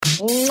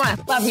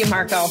Mwah. Love you,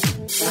 Marco.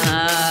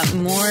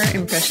 More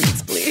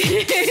impressions,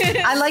 please.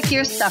 I like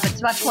your stuff.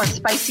 It's much more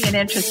spicy and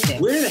interesting.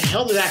 Where the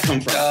hell did that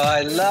come from? Oh,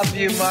 I love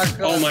you,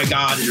 Marco. Oh, my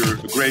God. You're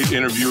a great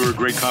interviewer,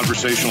 great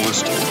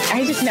conversationalist.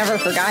 I just never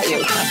forgot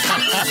you.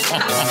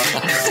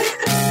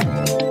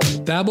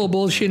 Babble,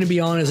 Bullshit, and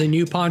Beyond is a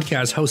new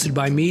podcast hosted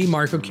by me,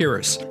 Marco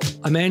Kiris,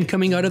 a man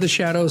coming out of the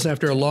shadows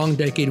after a long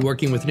decade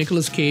working with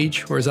Nicolas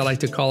Cage, or as I like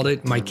to call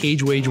it, my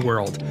Cage Wage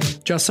world.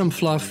 Just some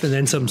fluff and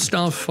then some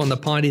stuff on the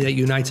party that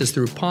unites us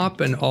through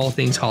pop and all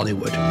things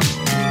Hollywood.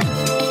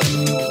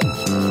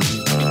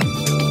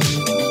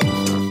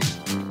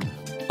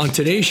 On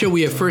today's show,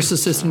 we have First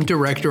Assistant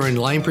Director and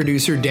line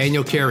producer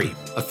Daniel Carey,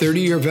 a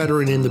 30-year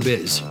veteran in the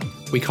biz.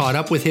 We caught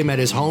up with him at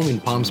his home in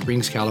Palm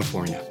Springs,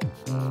 California.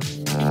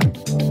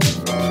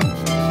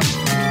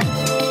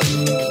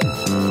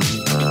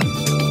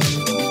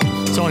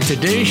 So on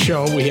today's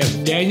show, we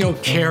have Daniel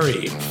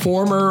Carey,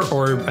 former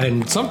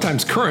and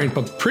sometimes current,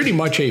 but pretty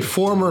much a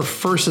former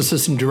First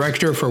Assistant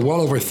Director for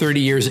well over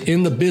 30 years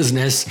in the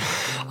business,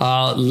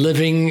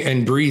 living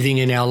and breathing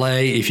in LA,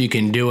 if you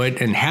can do it,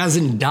 and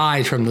hasn't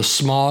died from the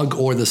smog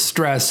or the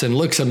stress and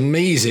looks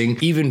amazing,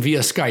 even via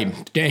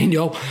Skype.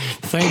 Daniel,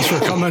 thanks for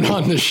coming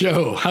on the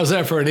show. How's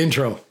that for an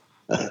intro?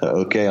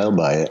 Okay, I'll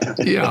buy it.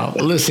 Yeah,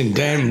 listen,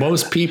 Dan,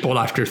 most people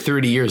after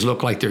 30 years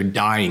look like they're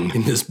dying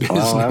in this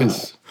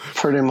business.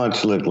 Pretty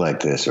much look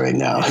like this right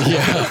now.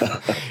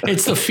 Yeah,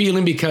 it's the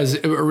feeling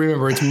because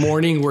remember, it's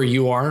morning where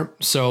you are.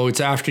 So it's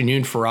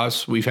afternoon for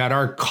us. We've had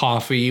our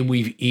coffee.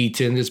 We've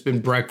eaten. It's been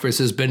breakfast.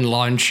 It's been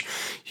lunch.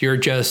 You're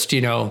just,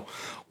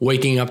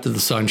 waking up to the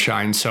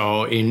sunshine.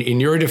 So in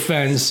your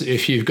defense,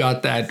 if you've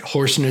got that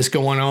hoarseness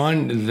going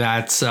on,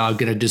 that's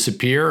going to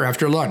disappear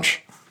after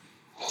lunch.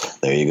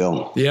 There you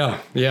go.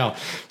 Yeah.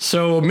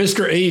 So,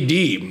 Mr.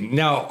 AD,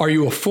 now, are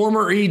you a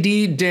former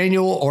AD,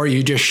 Daniel, or are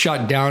you just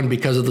shut down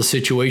because of the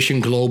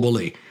situation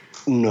globally?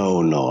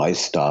 No. I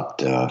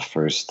stopped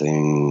first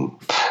thing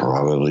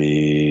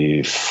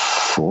probably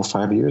 4 or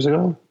 5 years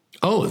ago.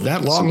 Oh,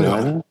 that long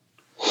ago?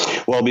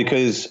 Well,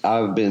 because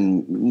I've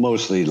been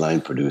mostly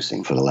line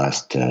producing for the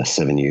last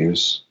 7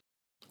 years.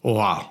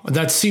 Wow.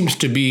 That seems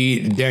to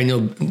be,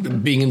 Daniel,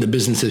 being in the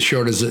business as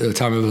short as the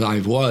time of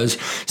I was,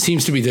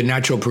 seems to be the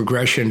natural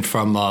progression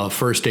from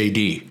first AD.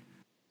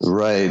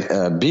 Right.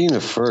 Being a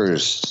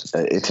first,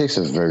 it takes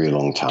a very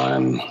long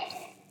time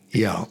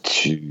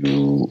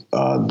to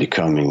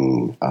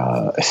becoming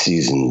a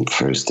seasoned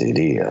first AD.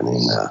 I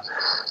mean,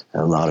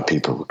 a lot of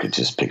people could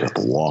just pick up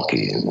a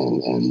walkie,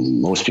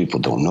 and most people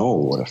don't know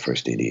what a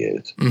first AD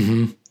is.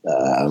 Mm-hmm.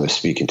 I was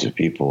speaking to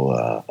people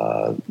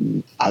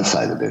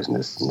outside the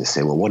business, and they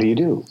say, well, what do you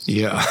do?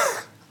 Yeah.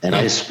 And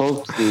I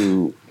spoke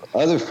to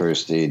other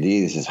first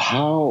ADs, is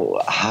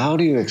how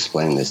do you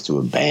explain this to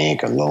a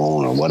bank, a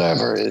loan, or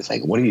whatever? It's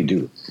like, what do you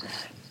do?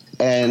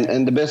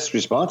 And the best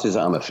response is,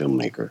 I'm a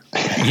filmmaker.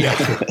 Yeah.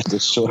 The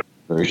short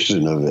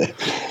version of it.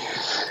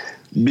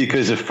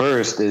 Because at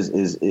first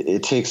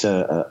it takes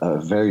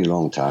a very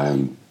long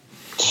time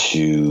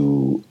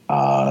to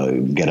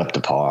get up to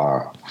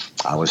par.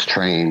 I was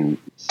trained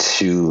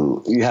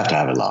you have to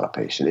have a lot of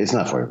patience. It's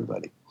not for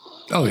everybody.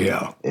 Oh,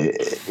 yeah.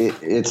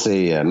 It's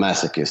a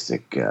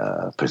masochistic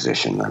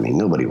position. I mean,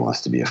 nobody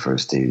wants to be a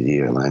first AD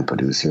or line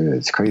producer.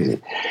 It's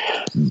crazy.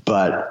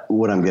 But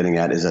what I'm getting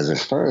at is, as a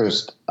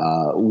first,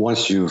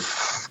 once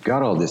you've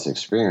got all this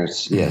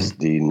experience, mm-hmm. Yes,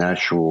 the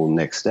natural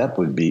next step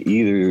would be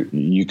either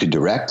you could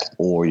direct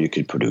or you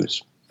could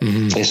produce.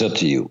 Mm-hmm. It's up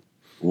to you.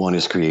 One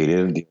is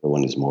creative, the other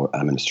one is more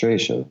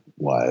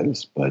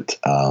administration-wise, but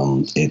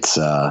it's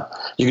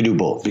you can do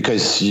both,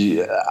 because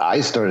I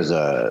started as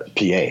a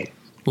PA.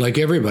 Like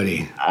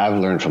everybody. I've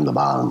learned from the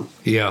bottom.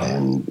 Yeah.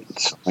 And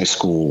my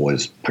school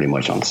was pretty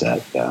much on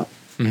set, yeah.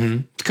 Mm-hmm.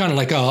 It's kind of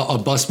like a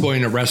busboy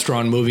in a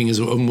restaurant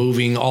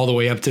moving all the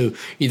way up to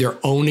either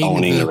owning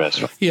the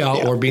restaurant. Yeah,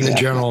 or being the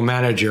general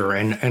manager.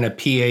 And a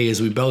PA,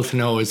 as we both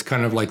know, is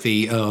kind of like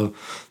the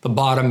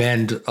bottom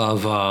end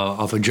of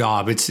a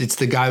job. It's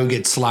the guy who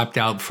gets slapped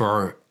out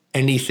for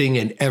anything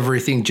and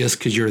everything just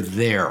because you're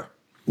there.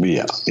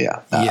 Yeah.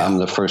 I'm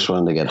the first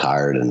one to get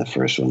hired and the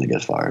first one to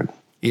get fired.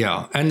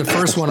 Yeah, and the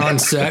first one on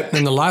set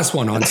and the last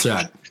one on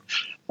set.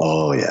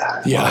 Oh,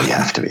 yeah. Yeah. Well, you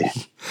have to be.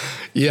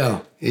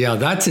 Yeah,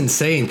 that's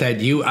insane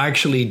that you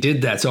actually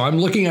did that. So I'm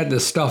looking at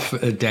this stuff,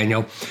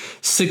 Daniel.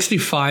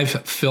 65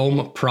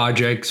 film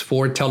projects,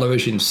 4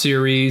 television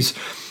series,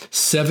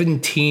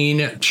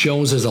 17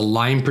 shows as a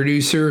line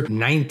producer,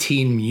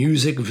 19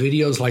 music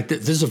videos. Like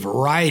there's a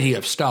variety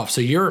of stuff.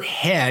 So your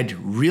head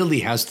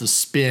really has to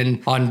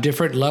spin on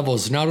different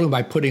levels, not only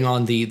by putting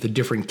on the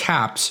different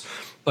caps,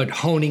 but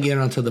honing in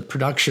onto the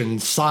production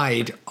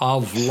side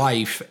of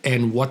life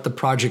and what the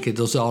project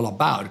is all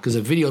about. Because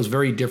a video is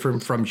very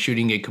different from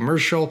shooting a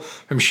commercial,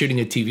 from shooting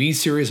a TV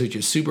series, which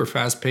is super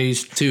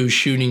fast-paced, to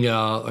shooting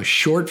a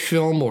short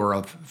film or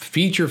a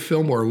feature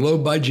film or low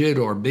budget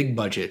or big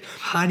budget.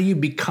 How do you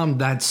become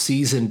that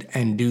seasoned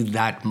and do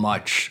that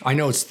much? I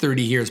know it's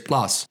 30 years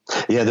plus.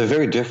 Yeah, they're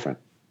very different.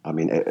 I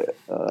mean,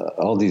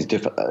 all these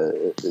different...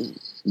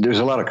 there's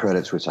a lot of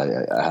credits which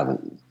I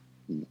haven't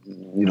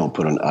you don't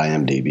put on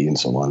IMDb and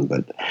so on.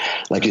 But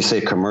like you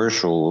say,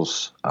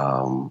 commercials,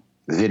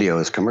 video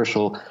is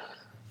commercial.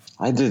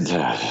 I did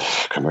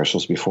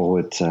commercials before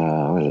with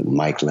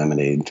Mike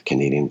Lemonade,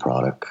 Canadian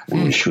product.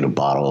 And you shoot a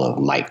bottle of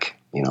Mike,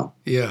 you know.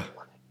 Yeah.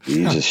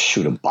 You just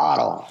shoot a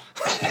bottle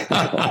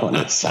on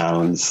a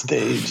sound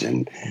stage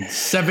and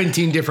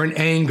 17 different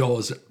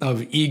angles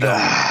of ego and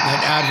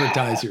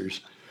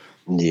advertisers.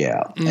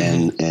 Yeah,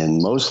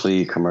 and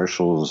mostly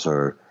commercials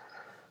are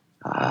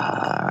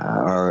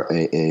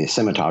a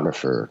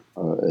cinematographer,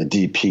 a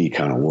DP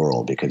kind of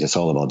world, because it's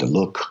all about the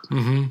look.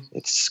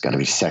 It's got to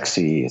be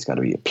sexy, it's got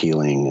to be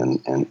appealing,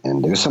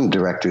 and there's some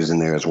directors in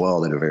there as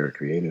well that are very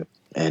creative.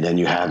 And then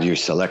you have your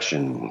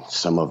selection.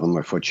 Some of them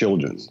are for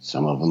children.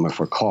 Some of them are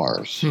for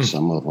cars.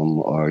 Some of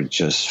them are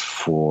just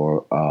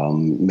for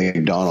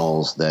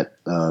McDonald's that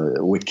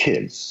with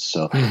kids.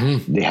 So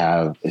they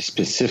have a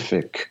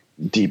specific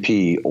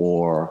DP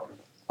or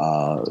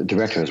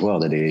director as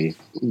well that they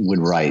would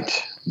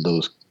write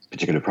those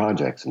particular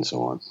projects and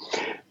so on.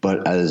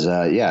 But as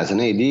an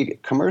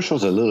AD,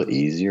 commercials are a little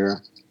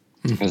easier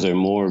because they're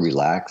more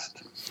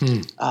relaxed.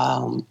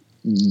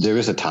 There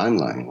is a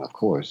timeline, of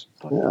course.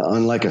 But,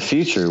 unlike a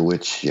feature,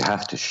 which you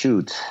have to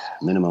shoot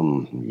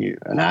minimum,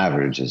 an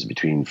average is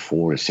between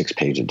 4 to 6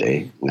 pages a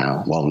day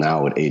now. Well,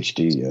 now with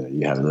HD,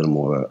 you have a little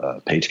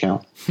more page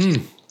count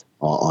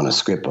on a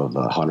script of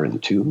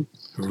 102.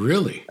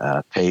 Really?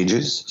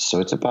 Pages. So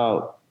it's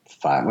about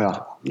 5.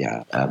 Well,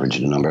 yeah, average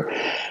the number.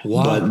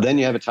 Wow. But then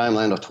you have a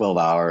timeline of 12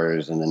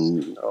 hours, and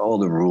then all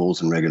the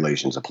rules and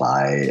regulations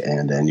apply.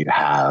 And then you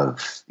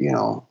have,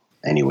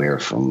 anywhere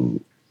from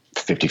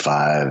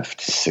 55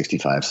 to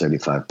 65,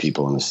 75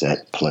 people on the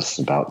set, plus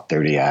about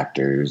 30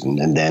 actors.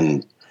 And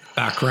then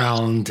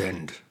background,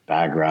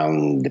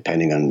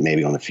 depending on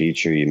maybe on the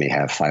feature, you may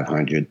have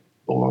 500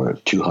 or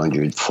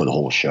 200 for the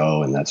whole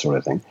show and that sort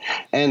of thing,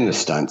 and the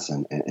stunts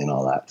and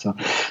all that. So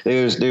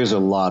there's a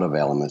lot of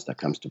elements that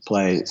comes to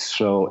play.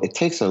 So it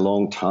takes a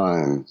long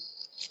time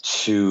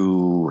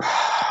to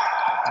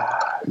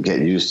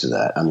get used to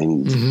that. I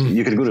mean,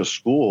 you could go to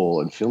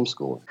school and film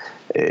school.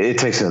 It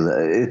takes a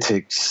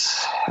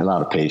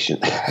lot of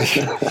patience.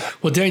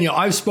 Well, Daniel,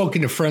 I've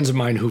spoken to friends of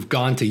mine who've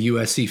gone to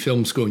USC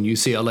Film School and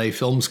UCLA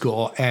Film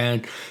School,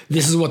 and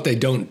this is what they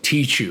don't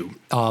teach you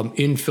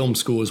in film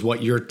school is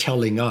what you're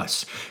telling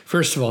us.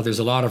 First of all, there's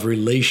a lot of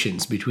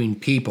relations between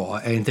people,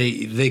 and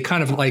they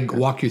kind of like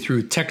walk you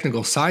through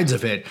technical sides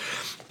of it.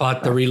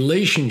 But the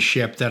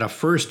relationship that a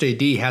first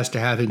AD has to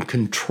have and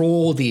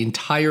control the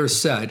entire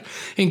set,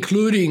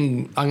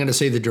 including, I'm going to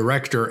say, the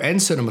director and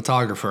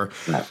cinematographer.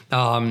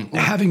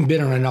 Having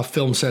been on enough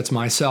film sets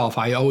myself,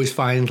 I always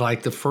find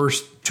like the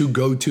first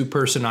go-to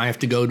person I have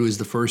to go to is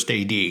the first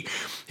AD.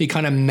 He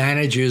kind of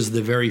manages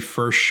the very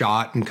first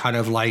shot and kind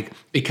of like,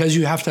 because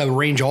you have to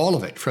arrange all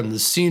of it, from the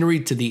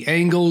scenery to the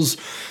angles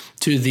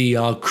to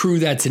the crew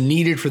that's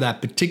needed for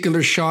that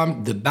particular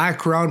shot, the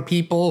background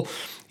people,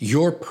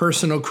 your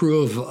personal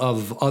crew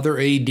of other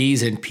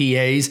ADs and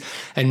PAs,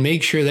 and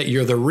make sure that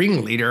you're the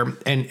ringleader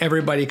and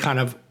everybody kind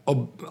of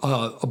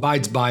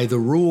abides by the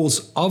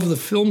rules of the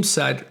film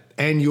set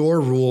and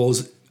your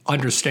rules,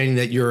 understanding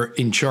that you're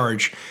in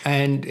charge.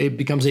 And it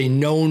becomes a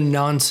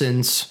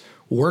no-nonsense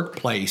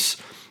workplace.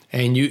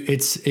 And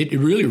it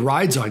really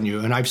rides on you.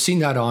 And I've seen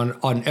that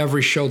on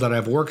every show that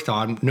I've worked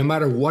on, no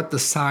matter what the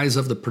size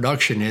of the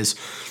production is,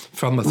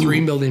 from a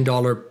 $3 million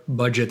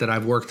budget that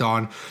I've worked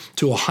on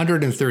to a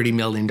 $130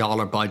 million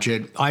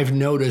budget. I've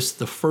noticed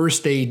the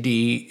first AD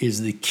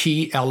is the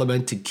key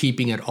element to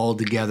keeping it all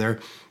together,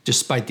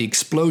 despite the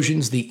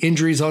explosions, the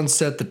injuries on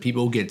set, the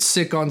people who get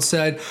sick on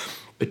set,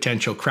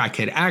 potential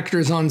crackhead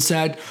actors on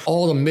set,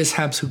 all the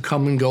mishaps who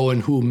come and go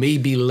and who may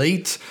be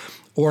late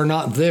or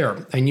not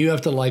there. And you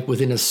have to, like,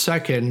 within a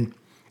second,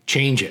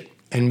 change it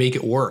and make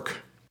it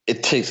work.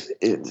 It takes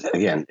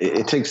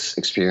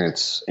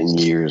experience and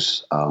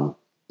years.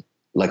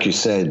 Like you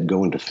said,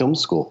 going to film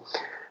school.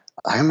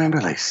 I remember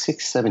like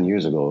 6-7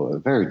 years ago, a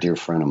very dear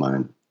friend of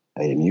mine,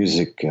 a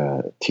music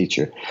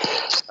teacher,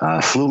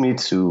 flew me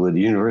to the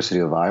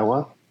University of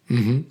Iowa.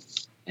 And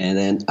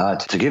then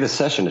to give a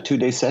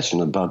 2-day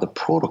session about the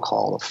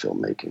protocol of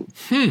filmmaking.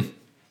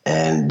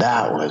 And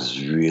that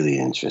was really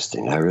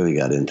interesting. I really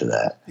got into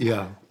that.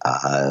 Yeah.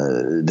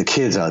 The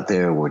kids out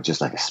there were just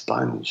like a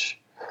sponge,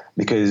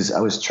 because I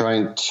was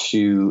trying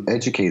to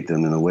educate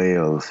them in a way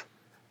of,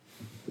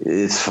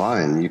 it's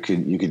fine. You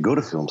could go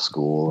to film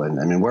school,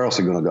 and I mean, where else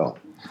are you going to go?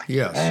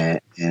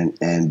 Yes.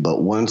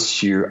 But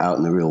once you're out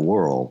in the real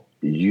world,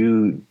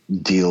 you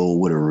deal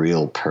with a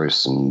real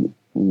person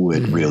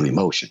with real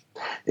emotion.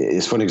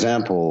 It's, for an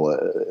example,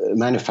 a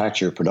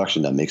manufacturer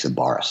production that makes a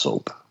bar of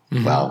soap.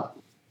 Well,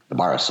 the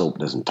bar of soap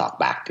doesn't talk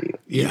back to you.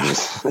 Yeah. You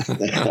just put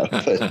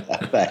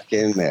that back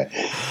in there.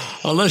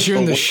 Unless you're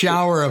in the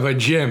shower of a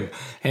gym,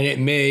 and it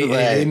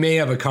may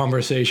have a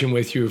conversation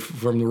with you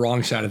from the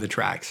wrong side of the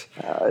tracks.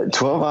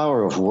 12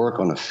 hours of work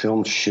on a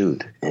film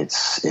shoot.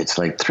 It's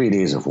like 3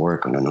 days of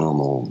work on a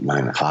normal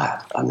 9 to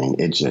 5. I mean,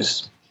 it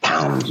just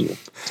pound you.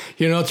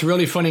 You know, it's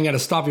really funny. I got to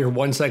stop here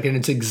 1 second.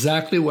 It's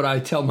exactly what I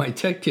tell my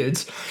tech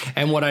kids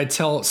and what I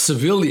tell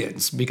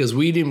civilians, because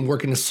we didn't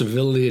work in a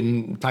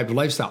civilian type of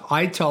lifestyle.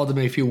 I tell them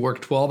if you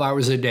work 12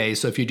 hours a day,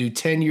 so if you do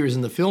 10 years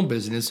in the film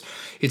business,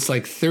 it's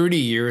like 30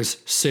 years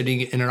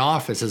sitting in an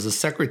office as a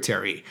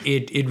secretary.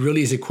 It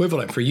really is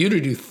equivalent. For you to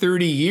do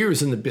 30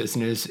 years in the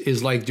business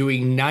is like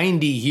doing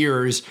 90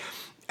 years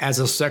as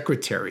a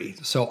secretary.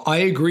 So I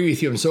agree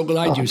with you. I'm so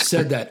glad you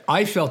said that.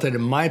 I felt that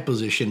in my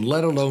position,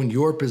 let alone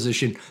your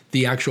position,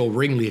 the actual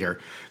ringleader.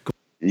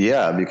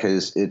 Yeah,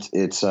 because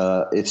it's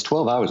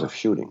 12 hours of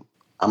shooting.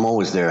 I'm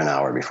always there an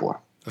hour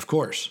before. Of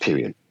course.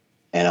 Period.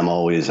 And I'm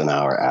always an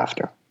hour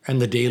after.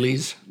 And the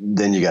dailies?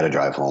 Then you got to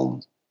drive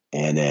home.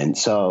 And then,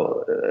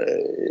 so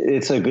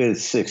it's a good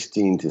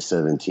 16 to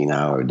 17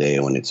 hour day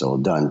when it's all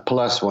done.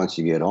 Plus, once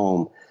you get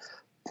home,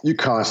 you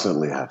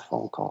constantly have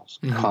phone calls,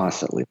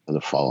 constantly for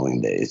the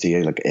following days.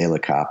 The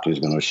helicopter's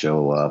going to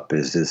show up.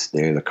 Is this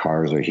there? The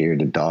cars are here.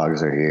 The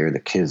dogs are here. The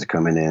kids are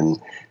coming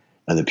in.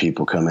 Other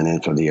people coming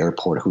in from the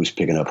airport. Who's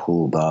picking up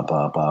who? Blah,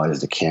 blah, blah.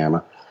 Is the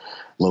camera.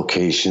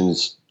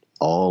 Locations.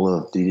 All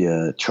of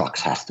the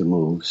trucks have to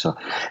move. So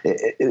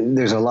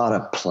there's a lot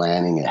of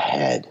planning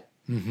ahead.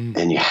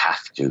 And you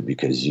have to,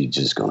 because you're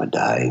just going to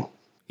die.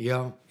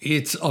 Yeah.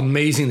 It's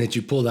amazing that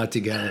you pull that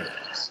together.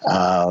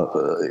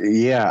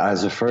 Yeah,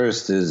 as a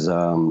first is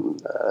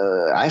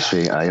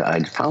actually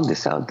I found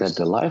this out that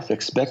the life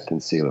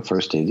expectancy of a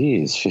first AD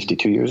is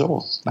 52 years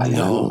old. I didn't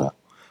know that.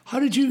 How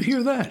did you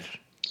hear that?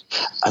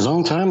 A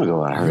long time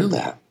ago, I heard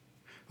that.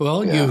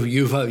 Well, yeah.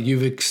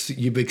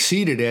 you've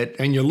exceeded it,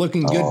 and you're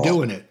looking good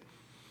doing it.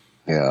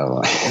 Yeah,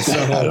 well, so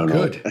I don't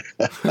good.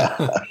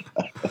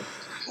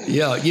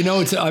 Yeah, you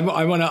know,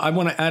 I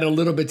want to add a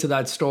little bit to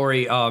that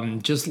story.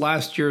 Just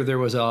last year, there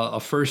was a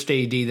first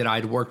AD that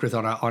I'd worked with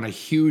on a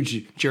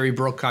huge Jerry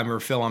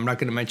Bruckheimer film. I'm not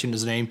going to mention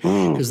his name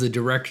because the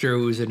director,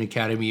 who's an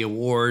Academy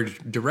Award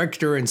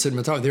director and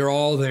cinematographer, they're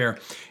all there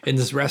in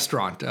this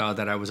restaurant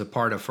that I was a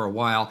part of for a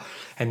while.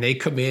 And they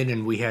come in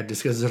and we had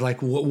discussed. They're like,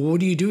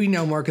 "What are you doing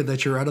now, Marco,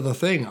 that you're out of the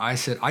thing?" I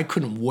said, "I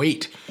couldn't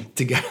wait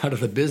to get out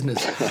of the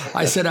business."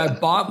 I said, "I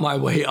bought my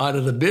way out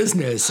of the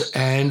business."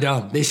 And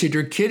they said,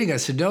 "You're kidding." I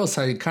said, "No."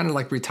 So I kind of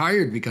like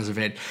retired because of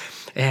it.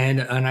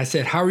 And I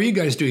said, "How are you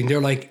guys doing?" They're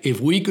like,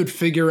 "If we could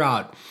figure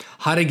out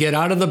how to get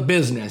out of the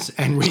business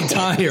and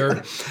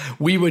retire,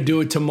 we would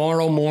do it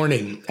tomorrow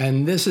morning."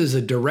 And this is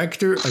a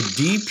director, a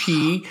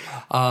DP,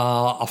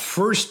 a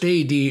first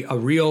AD, a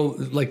real,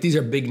 like, these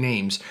are big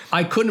names.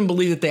 I couldn't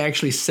believe that they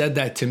actually said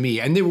that to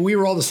me. And we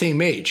were all the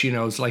same age, you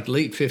know, it's like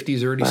late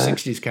 50s, early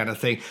 60s kind of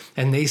thing.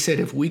 And they said,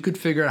 if we could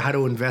figure out how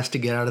to invest to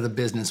get out of the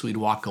business, we'd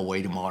walk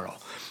away tomorrow.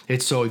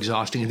 It's so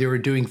exhausting. They were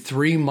doing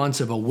 3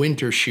 months of a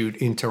winter shoot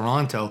in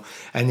Toronto,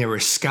 and they were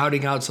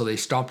scouting out, so they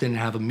stopped in and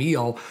have a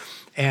meal.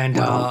 And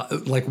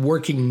like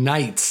working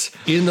nights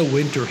in the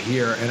winter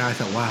here. And I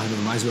thought, wow, it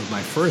reminds me of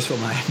my first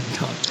film I had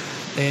done.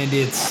 And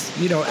it's,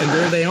 you know, and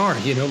there they are,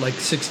 you know, like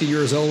 60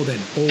 years old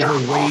and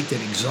overweight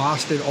and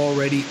exhausted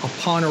already.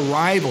 Upon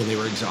arrival, they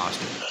were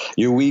exhausted.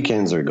 Your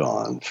weekends are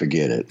gone.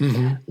 Forget it.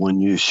 When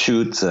you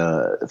shoot,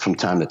 from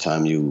time to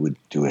time, you would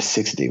do a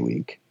 6-day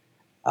week,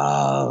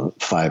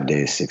 5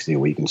 days, 6-day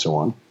week, and so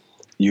on.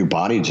 Your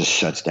body just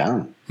shuts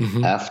down.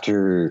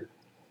 After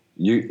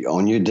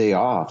on your day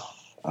off.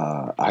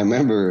 I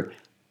remember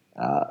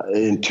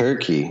in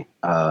Turkey,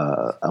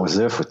 I was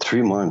there for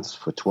 3 months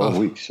for 12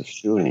 weeks of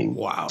shooting.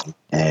 Wow.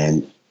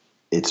 And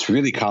it's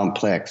really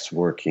complex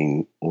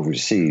working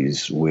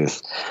overseas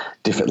with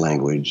different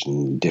language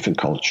and different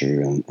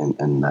culture. And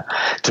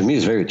to me,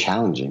 it's very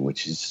challenging,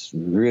 which is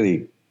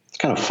really, it's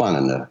kind of fun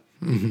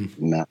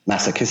in a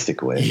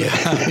masochistic way.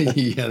 Yeah,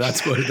 yeah,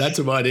 that's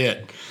about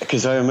it.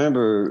 Because I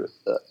remember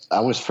I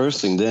was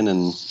firsting then,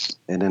 and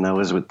then I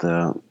was with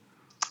the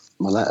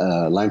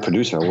line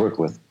producer I work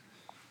with.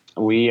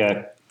 We,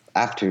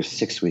 after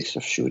 6 weeks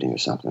of shooting or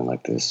something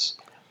like this,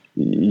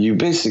 we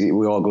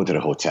all go to the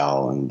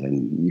hotel and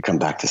then you come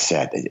back to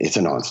set. It's a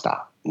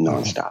nonstop.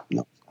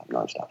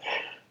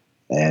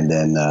 And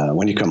then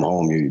when you come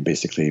home, you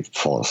basically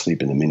fall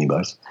asleep in the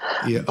minibus.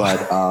 Yeah.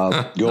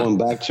 But going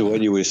back to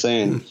what you were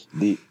saying,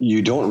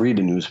 you don't read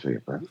the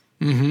newspaper.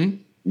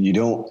 You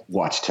don't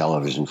watch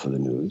television for the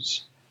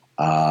news.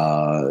 You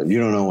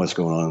don't know what's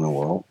going on in the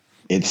world.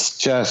 It's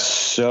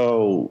just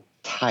so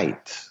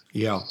tight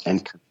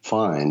and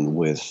confined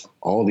with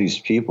all these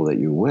people that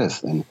you're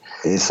with. And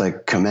it's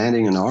like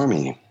commanding an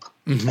army.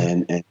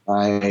 And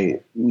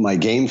my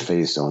game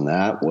face on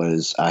that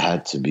was I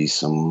had to be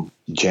some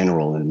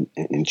general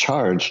in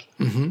charge,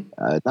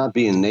 not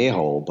being an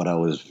a-hole, but I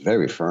was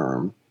very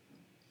firm.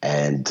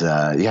 And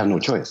you have no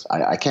choice.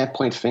 I can't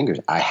point fingers.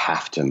 I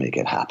have to make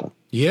it happen.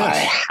 Yes. I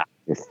have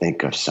to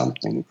think of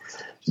something.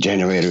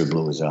 Generator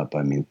blows up.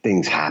 I mean,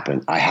 things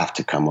happen. I have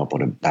to come up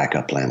with a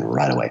backup plan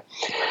right away.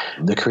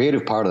 The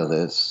creative part of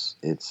this,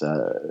 it's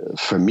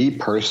for me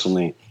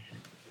personally,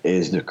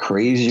 is the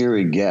crazier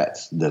it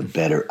gets, the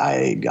better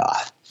I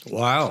got.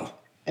 Wow.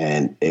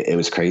 And it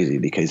was crazy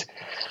because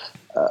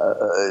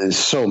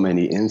so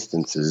many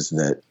instances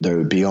that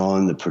they're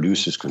beyond the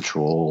producer's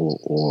control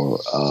or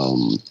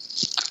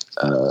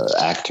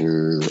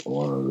actor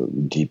or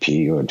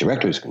DP or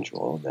director's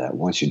control, that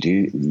once you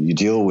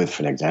deal with,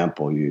 for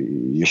example,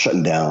 you're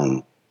shutting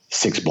down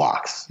 6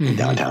 blocks in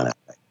downtown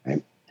LA,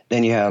 right?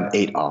 Then you have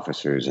 8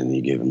 officers and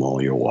you give them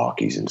all your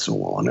walkies and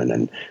so on. And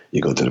then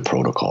you go to the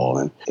protocol,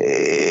 and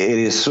it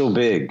is so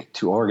big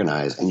to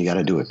organize, and you got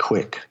to do it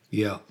quick.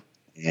 Yeah.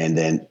 And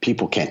then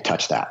people can't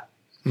touch that.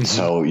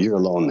 So you're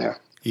alone there.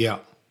 Yeah.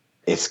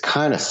 It's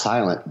kind of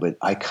silent, but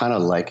I kind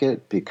of like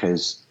it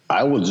because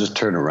I will just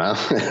turn around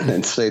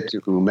and say to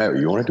whomever,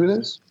 you want to do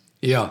this?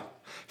 Yeah.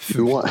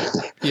 You want?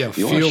 Yeah.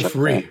 you Feel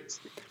free.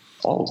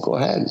 Oh, go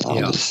ahead.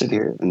 I'll just sit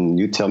here and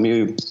you tell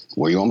me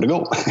where you want me to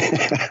go.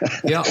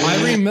 Yeah,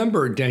 I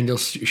remember, Daniel,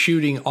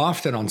 shooting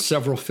often on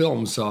several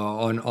films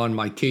on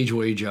my Cage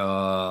Wage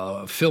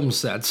film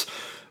sets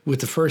with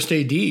the first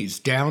ADs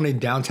down in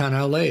downtown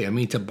LA. I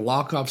mean, to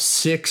block off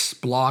 6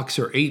 blocks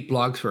or 8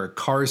 blocks for a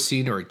car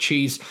scene or a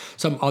chase,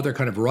 some other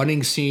kind of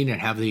running scene,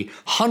 and have the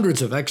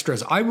hundreds of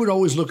extras. I would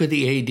always look at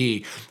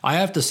the AD. I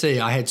have to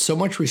say, I had so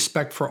much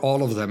respect for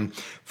all of them.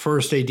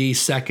 First AD,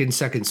 second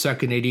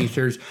AD,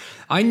 third.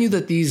 I knew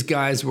that these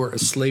guys were a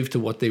slave to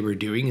what they were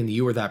doing, and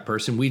you were that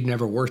person. We'd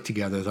never worked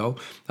together, though,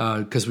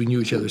 because we knew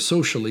each other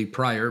socially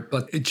prior.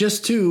 But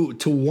just to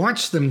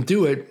watch them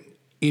do it,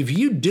 if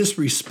you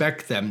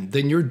disrespect them,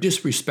 then you're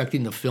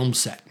disrespecting the film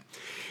set,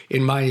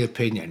 in my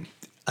opinion.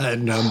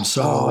 And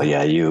so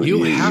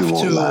you have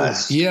to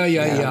last. Yeah,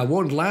 it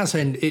won't last.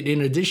 And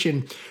in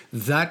addition,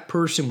 that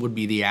person would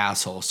be the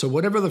asshole. So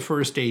whatever the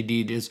first AD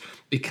is,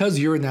 because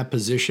you're in that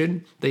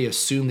position, they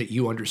assume that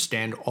you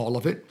understand all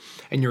of it,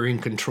 and you're in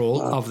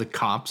control of the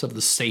cops, of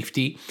the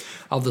safety,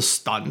 of the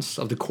stunts,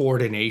 of the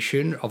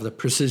coordination, of the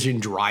precision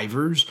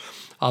drivers,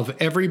 of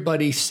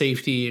everybody's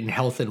safety and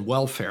health and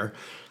welfare.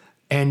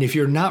 And if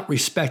you're not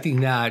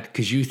respecting that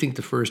because you think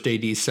the first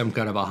AD is some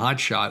kind of a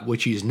hotshot,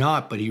 which he's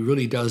not, but he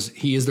really does,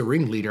 he is the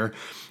ringleader,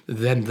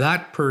 then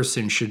that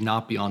person should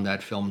not be on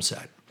that film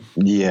set.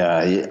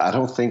 Yeah, I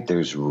don't think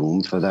there's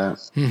room for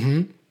that.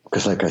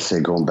 Because like I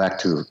said, going back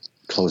to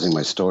closing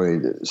my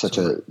story, such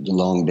a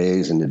long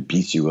days and it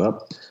beats you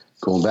up.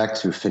 Going back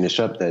to finish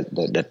up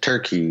that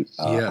Turkey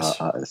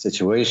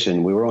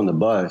situation, we were on the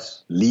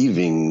bus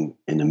leaving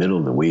in the middle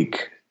of the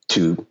week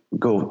to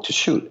go to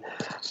shoot.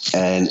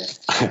 And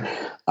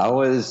I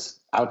was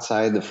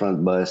outside the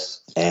front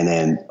bus, and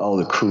then all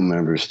the crew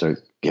members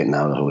start getting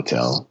out of the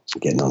hotel,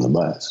 getting on the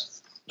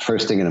bus.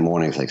 First thing in the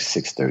morning, it's like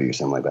 6:30 or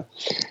something like that.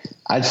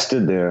 I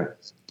stood there.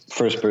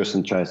 First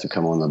person tries to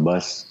come on the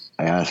bus.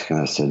 I asked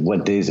him, I said,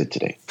 what day is it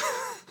today?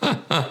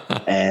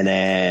 And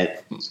then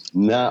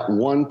not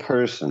one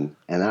person,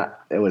 and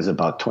it was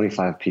about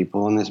 25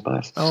 people on this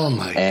bus. Oh,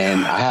 my God.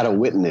 And I had a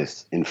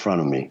witness in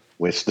front of me,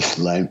 which this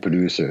line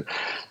producer.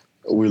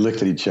 We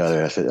looked at each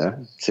other. I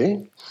said,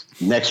 see?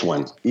 Next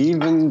one.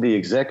 Even the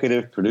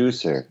executive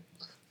producer,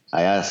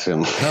 I asked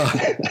him,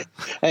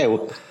 hey,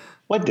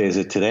 what day is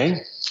it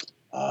today?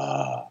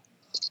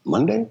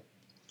 Monday?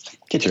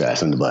 Get your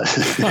ass on the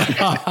bus.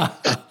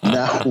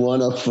 Not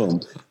one of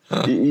them.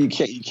 You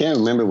can't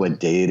remember what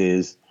day it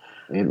is.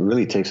 It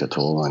really takes a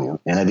toll on you.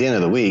 And at the end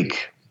of the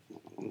week,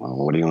 well,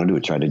 what are you going to do?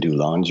 Try to do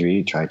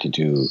laundry, try to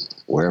do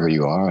wherever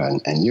you are,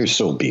 and you're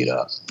so beat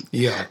up.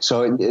 Yeah.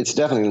 So it's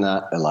definitely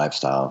not a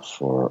lifestyle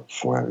for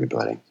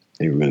everybody.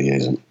 It really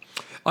isn't.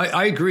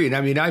 I agree. And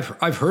I mean,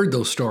 I've heard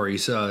those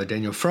stories,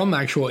 Daniel, from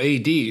actual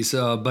ADs.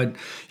 But,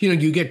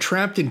 you get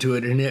trapped into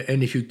it.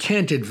 And if you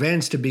can't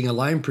advance to being a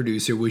line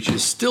producer, which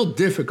is still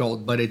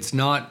difficult, but it's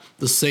not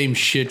the same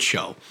shit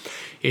show.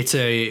 It's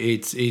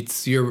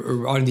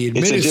you're on the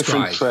administrative. It's a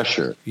different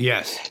pressure.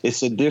 Yes.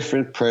 It's a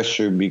different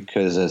pressure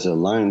because as a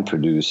line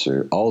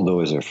producer,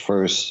 although as a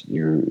first,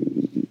 you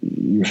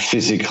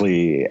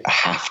physically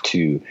have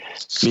to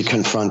be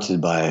confronted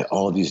by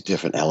all these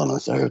different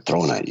elements that are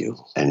thrown at you,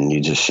 and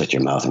you just shut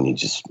your mouth and you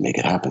just make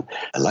it happen.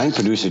 A line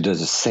producer does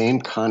the same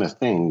kind of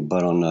thing,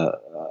 but on a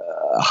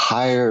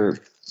higher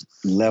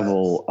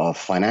level of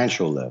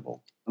financial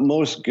level.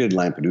 Most good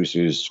line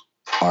producers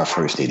are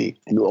first AD,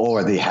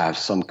 or they have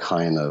some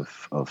kind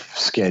of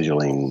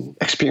scheduling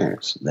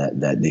experience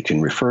that they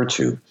can refer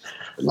to.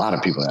 A lot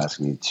of people ask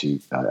me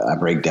I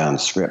break down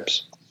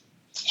scripts.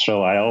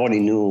 So I already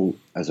knew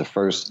as a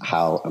first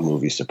how a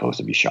movie is supposed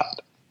to be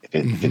shot. If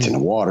it's in the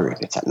water,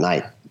 if it's at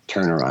night,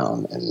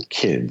 turnaround and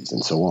kids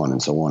and so on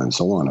and so on and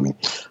so on. I mean,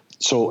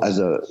 so as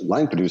a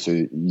line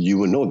producer, you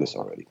would know this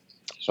already.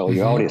 So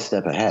you're already a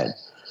step ahead.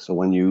 So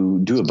when you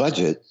do a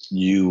budget,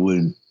 you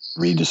would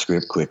read the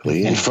script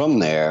quickly. And from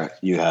there,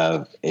 you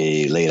have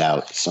laid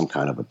out some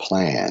kind of a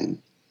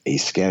plan, a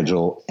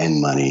schedule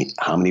and money,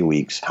 how many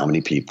weeks, how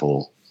many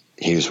people,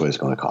 here's what it's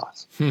going to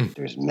cost.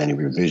 There's many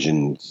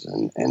revisions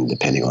and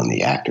depending on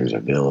the actor's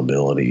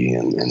availability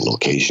and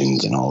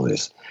locations and all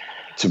this,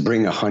 to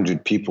bring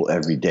 100 people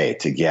every day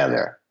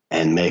together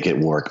and make it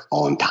work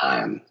on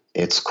time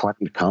it's quite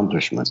an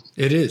accomplishment.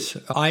 It is.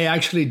 I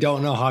actually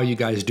don't know how you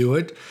guys do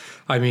it.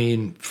 I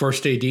mean,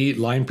 first AD,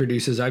 line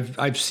producers,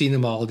 I've seen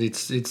them all.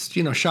 It's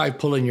shy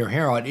pulling your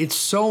hair out. It's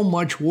so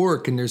much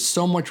work and there's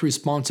so much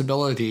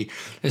responsibility,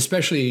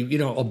 especially,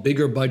 a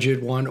bigger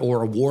budget one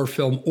or a war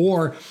film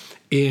or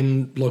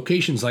in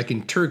locations like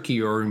in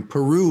Turkey or in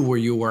Peru where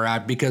you were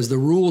at, because the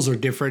rules are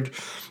different.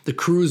 The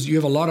crews, you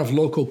have a lot of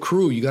local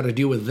crew. You got to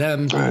deal with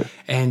them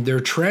and they're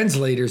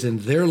translators in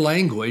their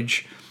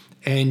language.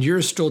 And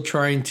you're still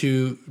trying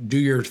to do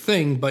your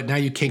thing, but now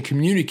you can't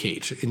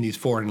communicate in these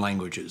foreign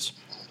languages.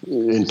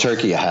 In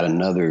Turkey, I had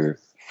another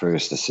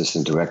first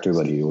assistant director,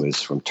 but he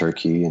was from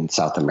Turkey. In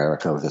South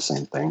America, was the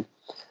same thing.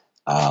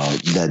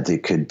 That they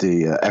could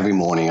do, every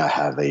morning I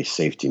have a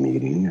safety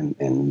meeting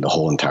and the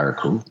whole entire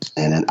crew.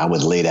 And then I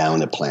would lay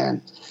down a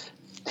plan.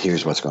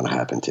 Here's what's going to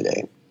happen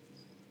today.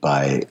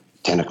 By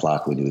 10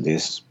 o'clock, we do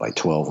this. By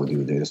 12, we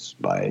do this.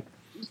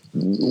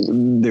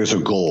 There's a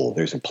goal.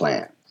 There's a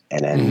plan.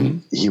 And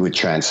then he would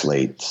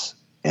translate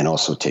and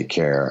also take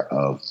care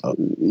of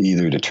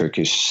either the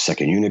Turkish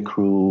second unit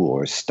crew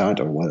or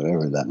stunt or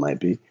whatever that might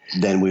be.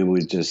 Then we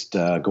would just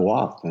go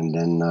off and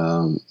then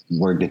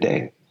work the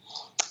day.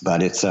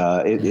 But it's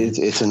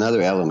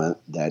another element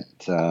that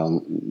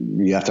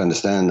you have to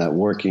understand, that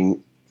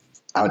working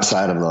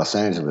outside of Los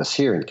Angeles,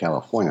 here in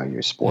California,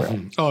 you're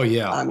spoiled. Oh,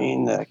 yeah. I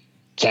mean, the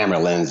camera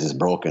lens is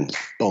broken.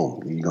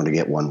 Boom, you're going to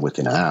get one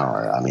within an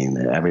hour. I mean,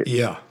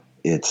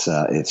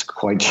 It's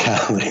quite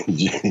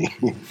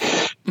challenging,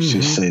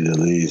 to say the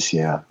least.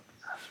 Yeah.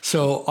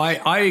 So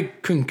I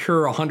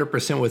concur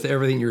 100% with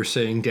everything you're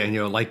saying,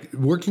 Daniel. Like,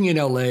 working in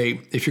LA,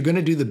 if you're going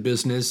to do the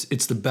business,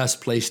 it's the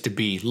best place to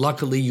be.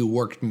 Luckily, you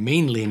worked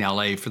mainly in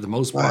LA for the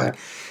most part. Right.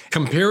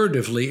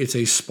 Comparatively, it's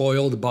a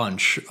spoiled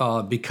bunch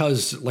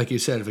because, like you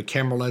said, if a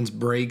camera lens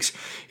breaks,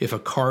 if a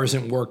car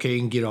isn't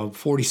working,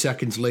 40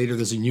 seconds later,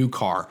 there's a new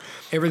car.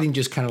 Everything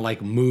just kind of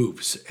like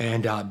moves.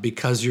 And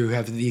because you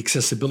have the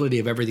accessibility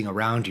of everything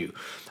around you.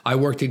 I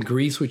worked in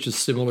Greece, which is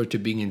similar to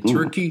being in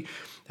Turkey.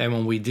 And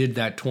when we did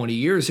that 20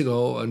 years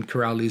ago on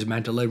Corrales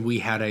Mandolin, we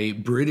had a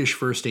British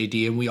first AD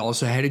and we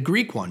also had a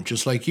Greek one,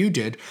 just like you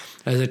did,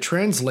 as a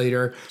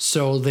translator.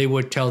 So they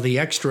would tell the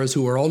extras,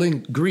 who were all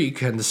in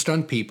Greek and the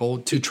stunt people,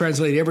 to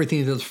translate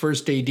everything to the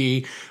first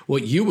AD,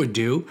 what you would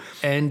do.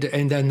 And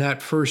then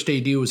that first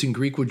AD was in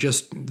Greek,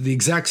 the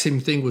exact same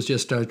thing was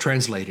just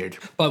translated.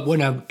 But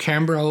when a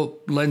camera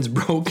lens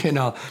broke and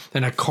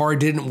a car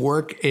didn't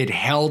work, it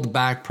held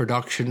back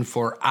production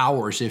for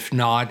hours, if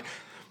not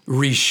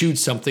reshoot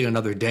something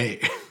another day.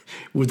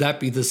 Would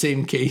that be the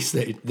same case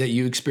that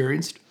you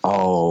experienced?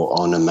 Oh,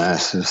 on a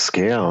massive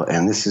scale.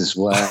 And this is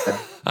what,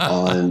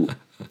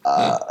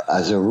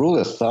 as a rule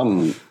of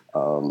thumb,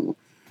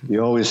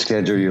 you always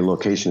schedule your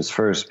locations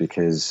first,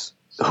 because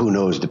who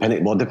knows,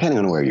 depending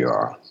on where you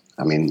are.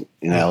 I mean,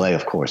 in LA,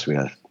 of course,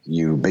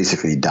 you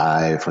basically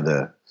dive for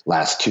the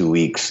last 2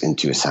 weeks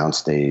into a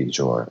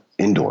soundstage or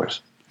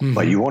indoors.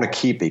 But you want to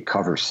keep a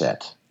cover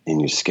set in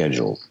your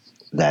schedule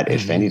that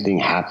if anything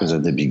happens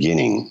at the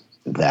beginning,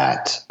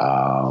 that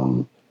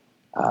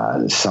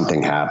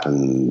something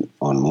happened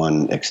on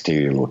one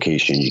exterior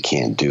location, you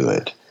can't do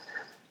it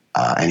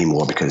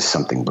anymore because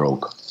something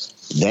broke.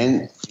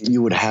 Then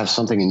you would have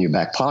something in your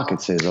back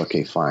pocket says,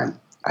 okay, fine.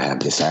 I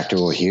have this actor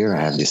over here. I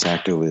have this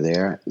actor over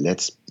there.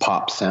 Let's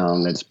pop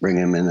sound. Let's bring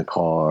him in the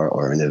car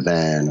or in the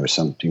van or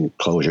something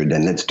closer.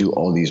 Then let's do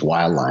all these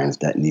wild lines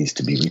that needs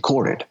to be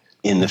recorded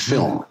in the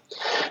film.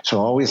 So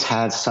I always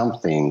had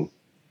something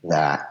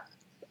that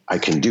I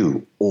can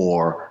do,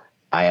 or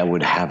I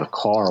would have a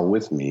car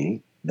with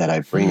me that I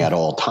bring at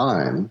all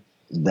time,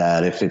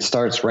 that if it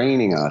starts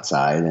raining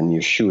outside and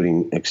you're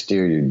shooting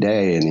exterior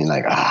day and you're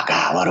like, oh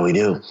God, what do we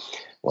do?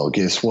 Well,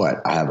 guess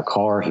what? I have a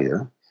car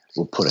here.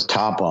 We'll put a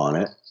top on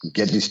it,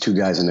 get these two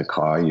guys in the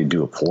car, you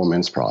do a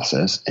 4-minute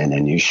process, and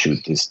then you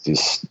shoot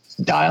this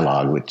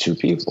dialogue with two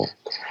people.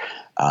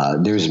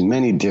 There's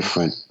many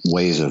different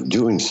ways of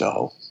doing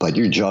so, but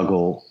you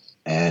juggle,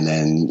 and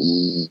then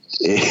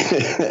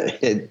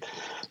it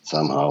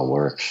somehow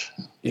works.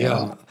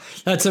 Yeah,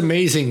 that's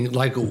amazing.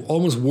 Like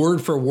almost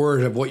word for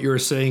word of what you're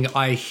saying,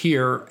 I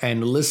hear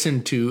and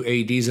listen to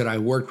ADs that I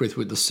worked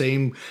with the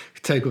same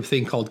type of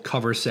thing called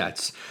cover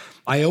sets.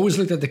 I always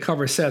looked at the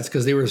cover sets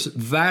because they were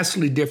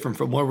vastly different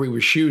from what we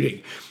were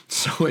shooting.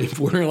 So if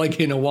we're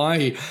like in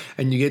Hawaii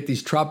and you get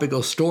these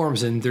tropical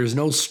storms and there's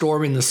no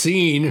storm in the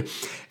scene,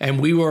 and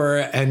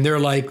they're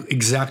like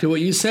exactly what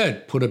you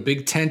said, put a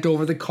big tent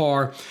over the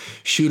car,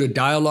 shoot a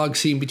dialogue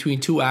scene between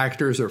 2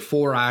 actors or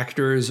 4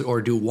 actors,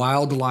 or do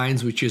wild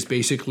lines, which is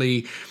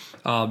basically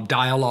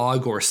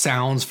dialogue or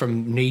sounds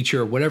from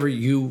nature, whatever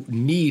you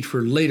need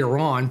for later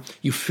on.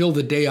 You fill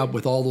the day up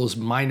with all those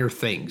minor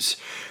things.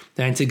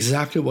 And it's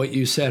exactly what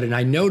you said. And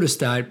I noticed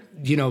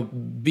that,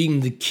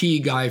 being the key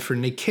guy for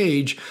Nick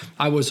Cage,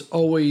 I was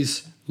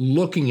always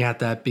looking at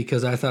that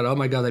because I thought, oh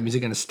my God, that means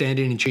I'm going to stand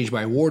in and change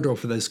my wardrobe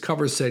for this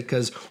cover set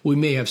because we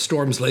may have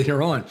storms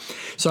later on.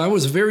 So I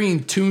was very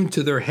in tune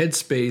to their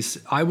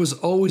headspace. I was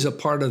always a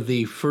part of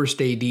the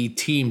first AD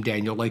team,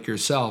 Daniel, like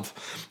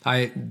yourself.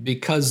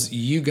 Because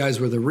you guys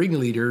were the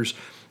ringleaders,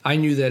 I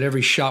knew that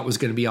every shot was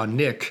going to be on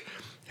Nick.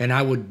 And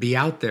I would be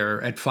out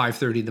there at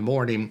 5:30 in the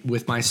morning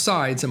with my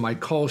sides and my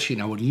call sheet.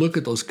 I would look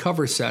at those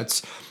cover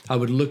sets. I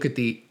would look at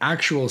the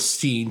actual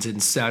scenes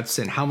and sets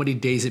and how many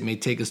days it may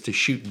take us to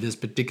shoot this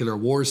particular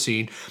war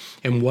scene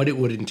and what it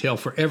would entail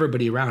for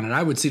everybody around. And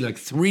I would see like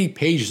 3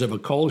 pages of a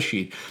call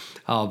sheet,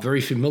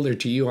 very familiar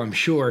to you, I'm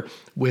sure,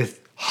 with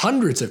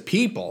hundreds of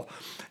people.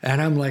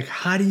 And I'm like,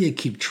 how do you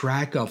keep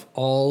track of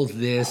all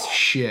this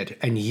shit?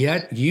 And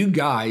yet you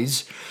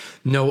guys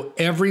know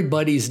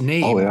everybody's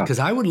name, because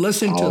I would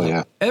listen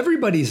to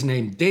everybody's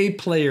name, day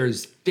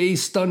players, day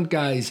stunt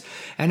guys,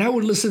 and I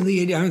would listen to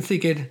the AD. I'm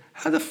thinking,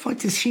 how the fuck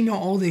does he know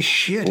all this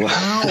shit?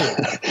 How?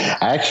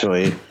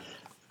 Actually,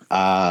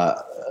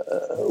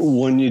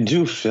 when you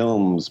do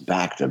films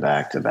back to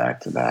back,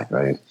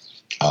 right?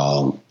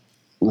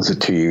 This was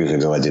 2 years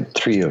ago. I did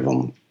 3 of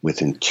them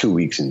within 2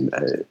 weeks, and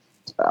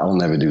I'll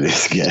never do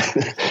this again.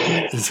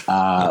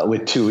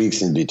 With 2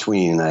 weeks in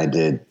between, I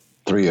did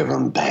 3 of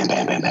them. Bang,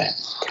 bang, bang, bang.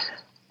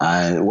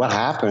 And what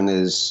happened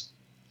is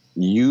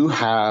you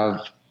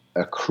have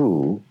a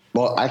crew.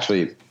 Well,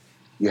 actually,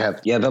 you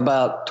have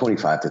about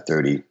 25 to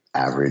 30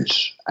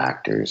 average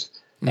actors.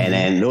 Mm-hmm. And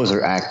then those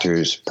are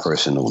actors'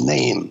 personal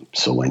name.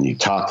 So when you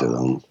talk to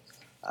them,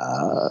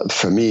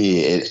 for me,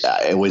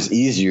 it was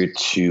easier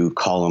to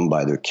call them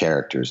by their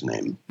character's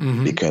name,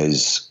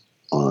 because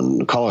on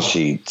the call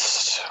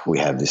sheets, we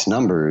have these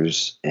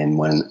numbers. And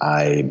when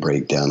I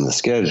break down the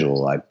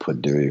schedule, I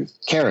put their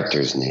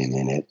character's name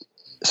in it.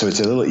 So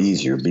it's a little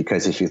easier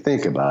because if you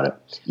think about it,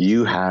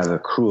 you have a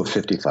crew of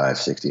 55,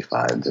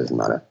 65, doesn't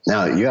matter.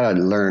 Now, you got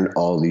to learn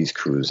all these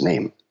crews'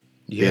 names.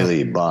 Yeah.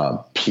 Billy,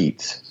 Bob,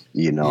 Pete,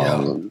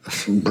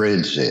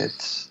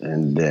 Bridget,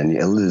 and then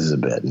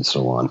Elizabeth, and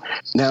so on.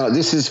 Now,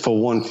 this is for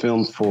one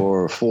film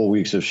for 4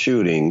 weeks of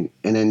shooting,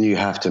 and then you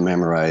have to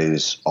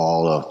memorize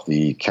all of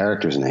the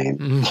characters'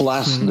 name,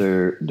 plus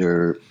their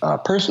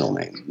personal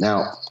name.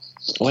 Now,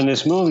 when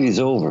this movie is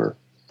over,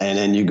 and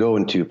then you go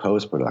into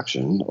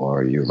post-production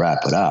or you wrap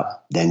it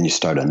up, then you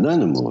start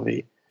another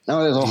movie.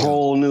 Now there's a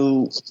whole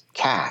new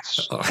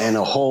cast and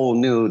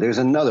there's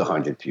another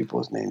 100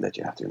 people's name that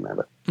you have to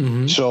remember.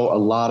 So a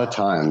lot of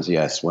times,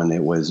 yes, when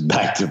it was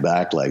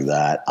back-to-back like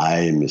that,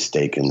 I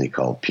mistakenly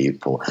called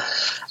people.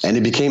 And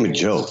it became a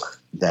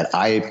joke that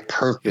I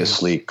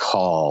purposely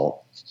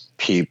call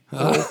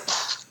people...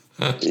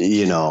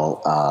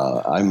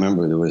 I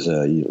remember there was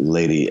a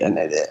lady, and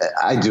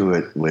I do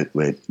it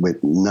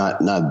with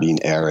not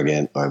being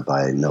arrogant or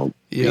by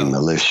being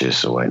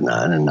malicious or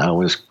whatnot. And I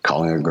was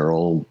calling a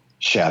girl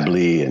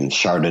Chablis and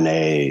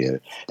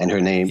Chardonnay, and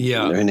her name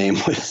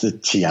was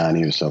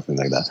Tiani or something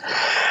like that.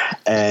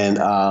 And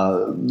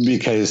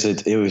because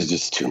it was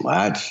just too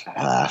much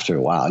after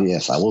a while.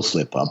 Yes, I will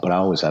slip up, but I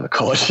always have a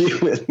call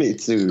sheet with me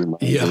too.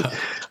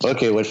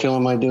 Okay, what film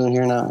am I doing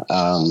here now?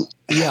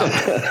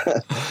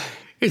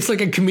 It's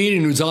like a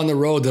comedian who's on the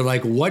road. They're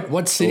like,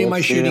 what city am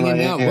I shooting in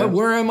now?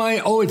 Where am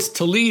I? Oh, it's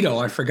Toledo.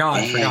 I forgot.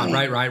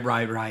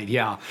 Right.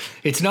 Yeah.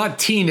 It's not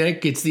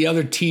T-Nick. It's the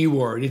other T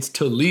word. It's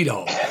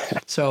Toledo.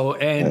 So,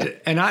 and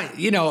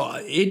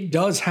it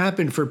does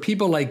happen for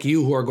people like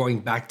you who are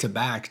going back to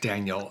back,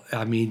 Daniel.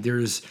 I mean,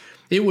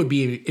 it would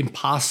be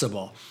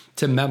impossible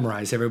to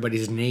memorize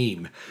everybody's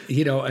name,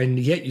 and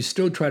yet you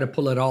still try to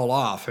pull it all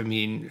off. I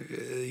mean,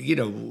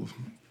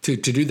 to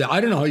do that. I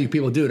don't know how you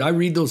people do it. I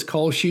read those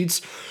call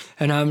sheets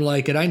and I'm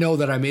like, and I know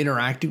that I'm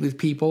interacting with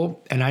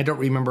people and I don't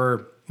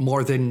remember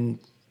more than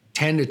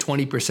 10 to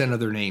 20% of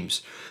their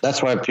names.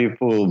 That's why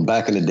people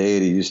back in the day,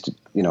 they used to,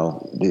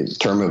 the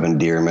term of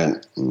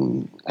endearment,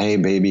 hey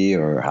baby,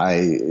 or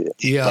hi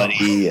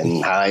buddy,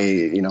 and hi,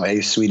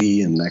 hey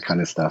sweetie, and that kind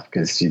of stuff.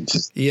 Because you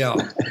just, you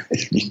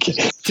can't.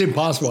 It's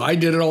impossible. I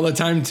did it all the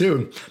time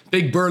too.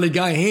 Big burly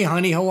guy. Hey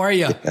honey, how are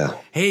you? Yeah.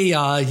 Hey,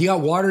 you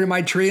got water in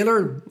my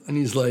trailer? And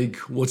he's like,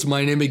 what's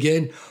my name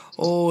again?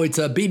 Oh, it's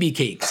Baby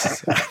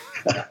Cakes.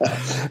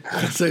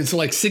 So it's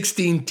like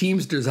 16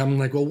 Teamsters. I'm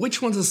like, well,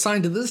 which one's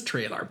assigned to this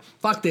trailer?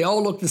 Fuck, they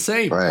all look the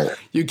same. Right.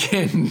 You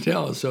can't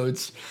tell. So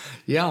it's,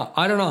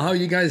 I don't know how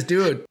you guys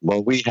do it.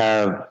 Well, we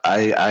have,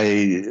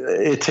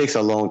 it takes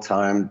a long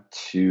time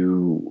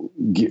to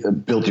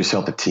build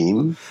yourself a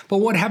team. But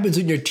what happens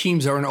when your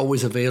teams aren't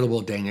always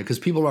available, Daniel? Because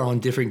people are on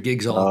different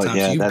gigs all the time.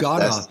 Yeah, so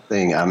that's the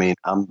thing. I mean,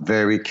 I'm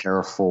very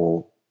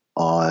careful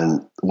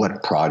on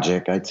what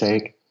project I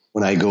take.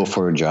 When I go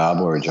for a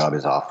job or a job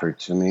is offered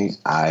to me,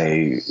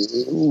 I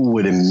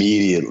would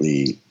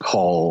immediately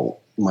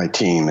call my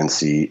team and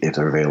see if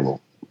they're available.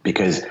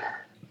 Because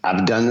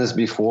I've done this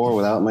before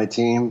without my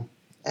team,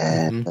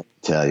 and I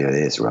tell you,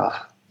 it's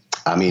rough.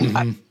 I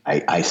mean,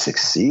 I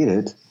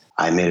succeeded.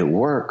 I made it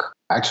work.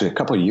 Actually, a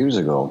couple of years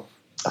ago,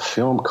 a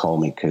film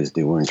called me because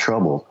they were in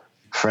trouble.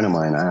 A friend of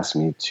mine asked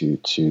me to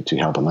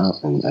help them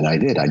out, and I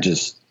did. I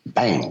just,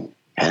 bang,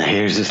 And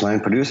here's this line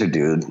producer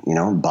dude, you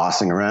know,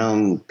 bossing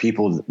around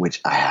people, which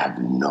I have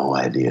no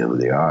idea who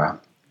they are.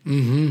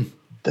 Mm-hmm.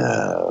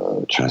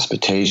 The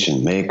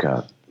transportation,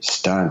 makeup,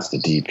 stunts, the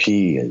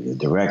DP, the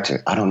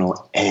director. I don't know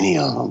any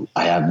of them.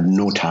 I have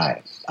no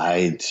tie.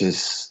 I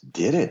just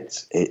did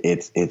it.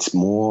 It's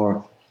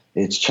more,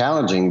 it's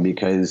challenging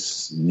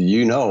because,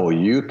 you know,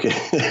 you can,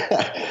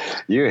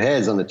 your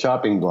head's on the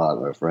chopping block,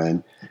 my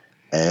friend.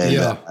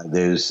 And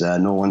there's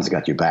no one's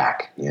got your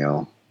back, you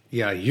know.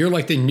 Yeah, you're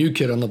like the new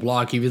kid on the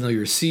block. Even though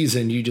you're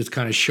seasoned, you just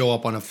kind of show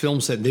up on a film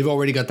set. And they've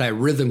already got that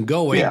rhythm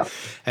going. Yeah.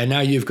 And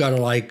now you've got to,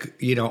 like,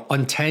 you know,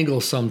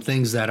 untangle some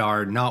things that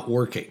are not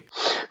working.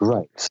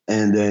 Right.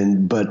 And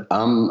then, but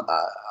I'm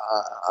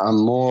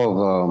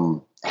more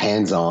of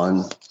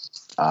hands-on.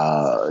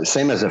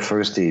 Same as a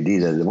first AD.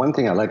 The one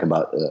thing I like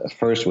about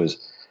first was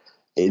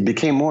it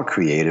became more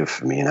creative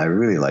for me, and I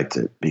really liked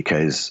it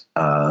because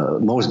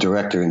most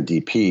director and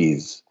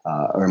DPs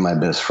are my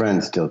best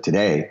friends still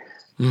today.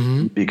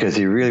 Mm-hmm. Because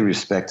he really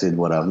respected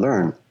what I've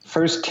learned.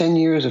 First 10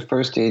 years of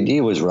first AD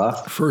was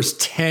rough. First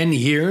 10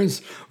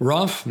 years?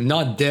 Rough?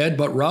 Not dead,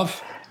 but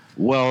rough?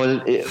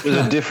 Well, it was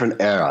a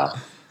different era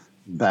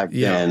back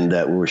then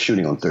that we were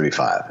shooting on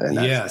 35. And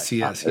yes.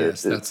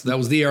 That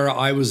was the era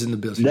I was in the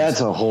business.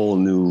 That's a whole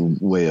new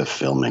way of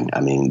filming.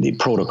 I mean, the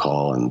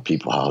protocol and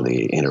people, how they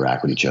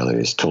interact with each other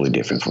is totally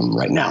different from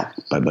right now.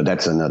 But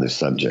that's another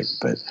subject.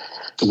 But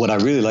what I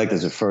really liked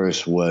as a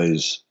first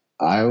was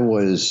I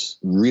was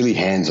really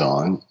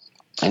hands-on,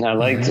 and I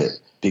liked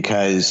it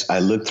because I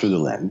looked through the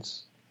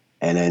lens,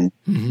 and then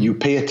you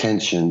pay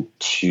attention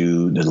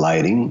to the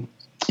lighting,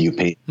 you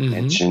pay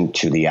attention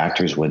to the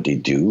actors, what they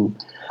do.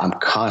 I'm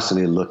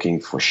constantly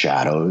looking for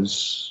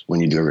shadows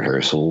when you do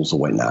rehearsals or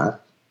whatnot.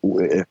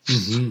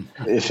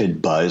 If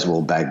it buzzed,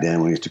 well, back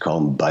then we used to call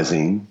them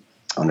buzzing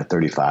on the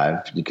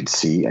 35, you could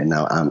see, and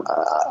now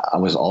I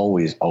was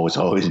always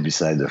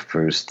beside the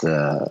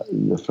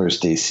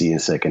first AC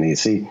and second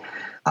AC.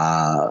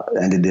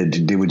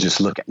 And they would just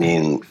look at me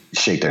and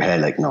shake their head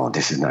like, no,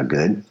 this is not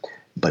good.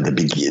 But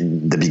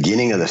the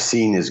beginning of the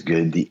scene is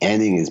good. The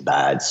ending is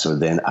bad. So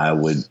then I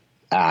would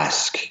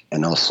ask,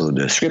 and also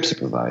the script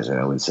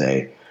supervisor, I would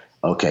say,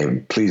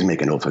 okay, please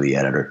make a note for the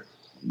editor.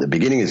 The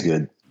beginning is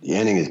good. The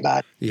ending is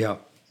bad. Yeah.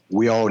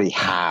 We already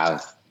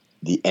have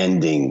the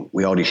ending.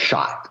 We already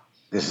shot.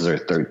 This is our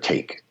third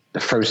take. The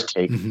first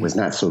take was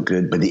not so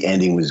good, but the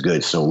ending was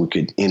good. So we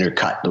could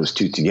intercut those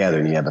two together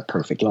and you have a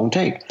perfect long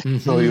take.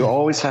 So you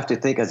always have to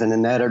think as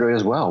an editor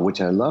as well,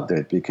 which I loved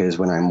it because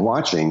when I'm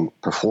watching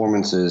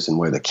performances and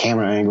where the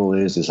camera angle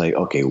is, it's like,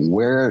 okay,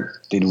 where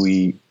did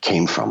we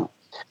came from?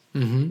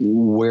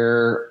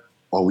 Where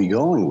are we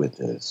going with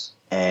this?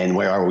 And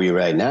where are we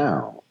right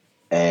now?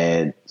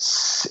 And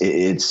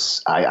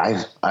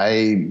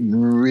I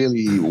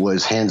really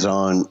was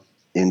hands-on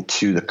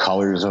into the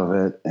colors of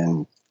it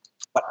and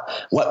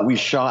what we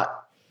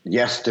shot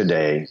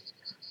yesterday,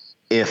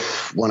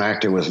 if one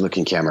actor was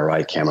looking camera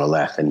right, camera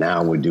left, and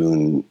now we're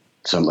doing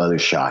some other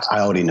shots, I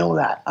already know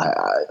that. I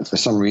for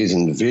some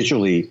reason,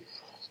 visually,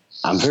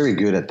 I'm very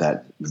good at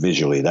that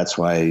visually. That's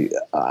why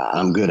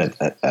I'm good at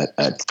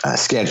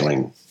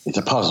scheduling. It's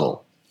a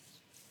puzzle.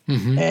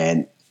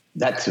 And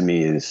that to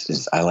me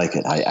is I like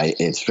it.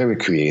 It's very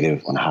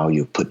creative on how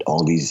you put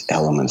all these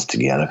elements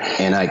together.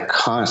 And I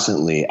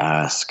constantly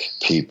ask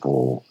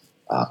people,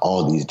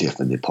 all these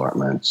different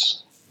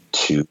departments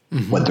to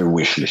what their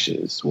wish list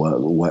is.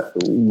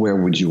 Where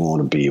would you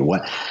want to be?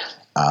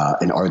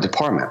 In our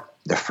department,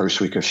 the first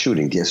week of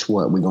shooting, guess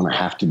what? We're going to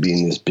have to be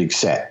in this big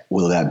set.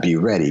 Will that be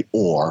ready?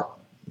 Or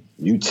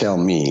you tell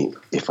me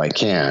if I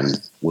can,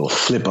 we'll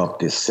flip up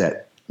this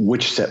set.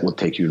 Which set will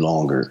take you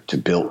longer to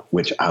build,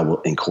 which I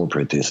will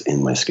incorporate this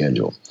in my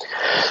schedule.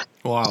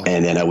 Wow.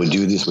 And then I would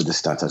do this with the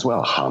stunts as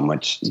well. How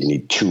much you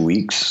need 2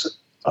 weeks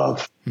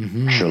of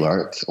martial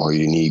arts, or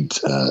you need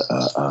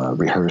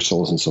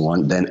rehearsals and so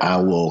on, then I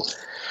will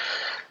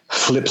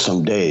flip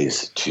some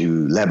days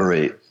to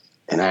liberate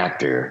an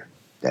actor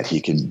that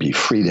he could be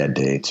free that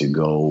day to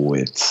go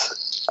with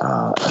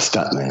a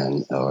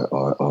stuntman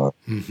or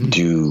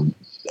do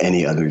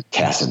any other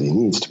task that he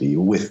needs to be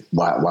with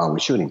while we're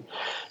shooting.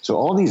 So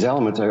all these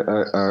elements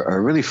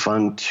are really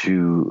fun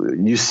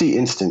you see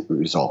instant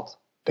results,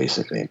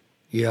 basically.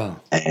 Yeah.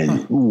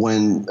 And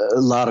when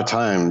a lot of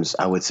times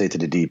I would say to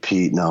the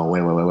DP, no,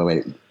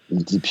 wait.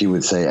 The DP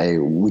would say, hey,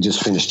 we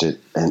just finished it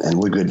and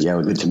we're good. Yeah,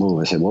 we're good to move.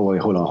 I said, wait,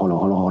 hold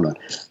on.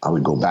 I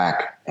would go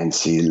back and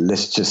see,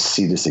 let's just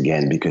see this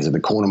again, because at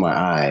the corner of my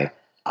eye,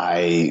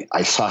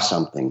 I saw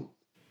something,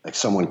 like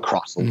someone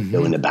crossed the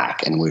window in the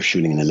back, and we're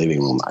shooting in the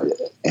living room.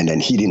 And then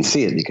he didn't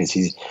see it because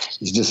he's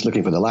just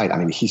looking for the light. I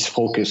mean, he's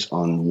focused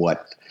on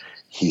what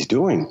he's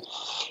doing.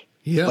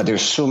 Yeah. But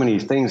there's so many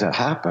things that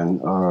happen,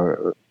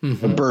 or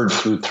a bird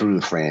flew through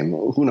the frame,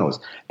 who knows?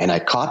 And I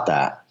caught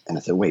that, and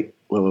I said, wait,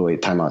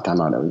 wait, time out.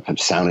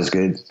 Sound is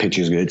good,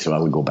 picture's good. So I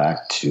would go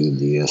back to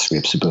the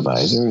script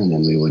supervisor, and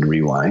then we would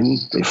rewind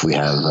if we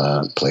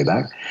have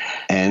playback.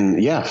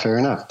 And yeah, fair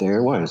enough. There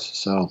it was.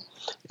 So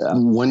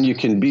when you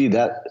can be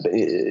that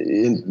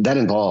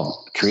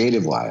involved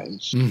creative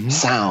wise,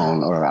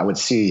 sound, or I would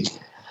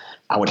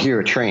hear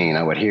a train,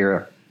 I would hear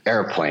an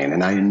airplane,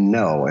 and I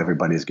know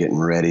everybody's getting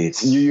ready.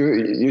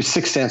 Your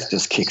sixth sense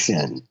just kicks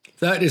in.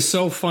 That is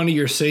so funny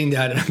you're saying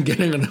that, and I'm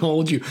going to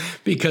hold you,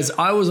 because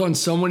I was on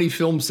so many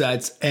film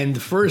sets, and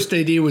the first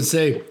AD would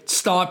say,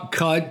 "Stop,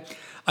 cut,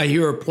 I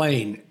hear a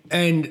plane."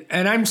 And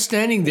I'm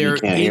standing there,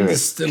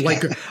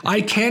 like, I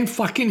can't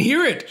fucking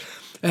hear it.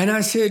 And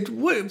I said,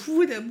 what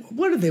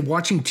are they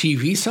watching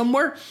TV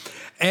somewhere?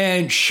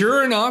 And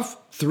sure enough,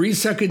 3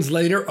 seconds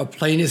later, a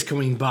plane is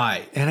coming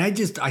by. And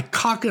I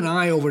cock an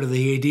eye over to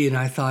the AD, and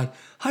I thought,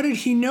 how did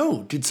he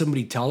know? Did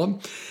somebody tell him?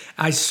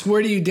 I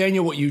swear to you,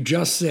 Daniel, what you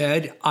just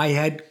said, I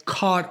had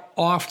caught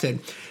often,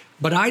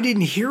 but I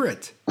didn't hear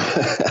it.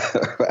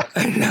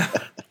 And,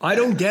 I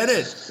don't get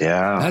it.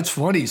 Yeah. That's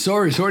funny.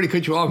 Sorry to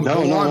cut you off.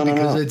 No.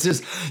 Because it's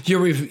just,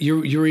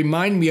 you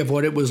remind me of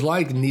what it was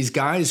like. And these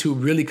guys who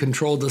really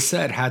controlled the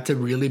set had to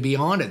really be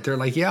on it. They're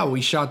like, yeah,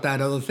 we shot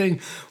that other thing.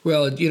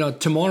 Well,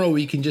 tomorrow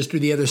we can just do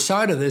the other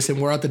side of this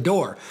and we're out the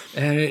door.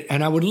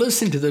 And I would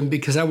listen to them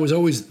because I was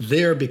always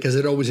there because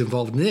it always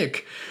involved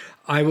Nick.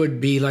 I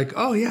would be like,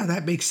 oh yeah,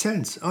 that makes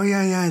sense. Oh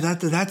yeah,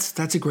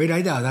 that's a great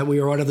idea. That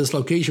we were out of this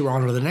location, we're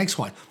on to the next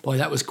one. Boy,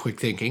 that was quick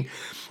thinking.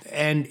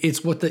 And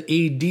it's what the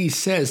AD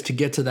says to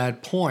get to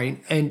that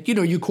point. And,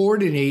 you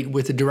coordinate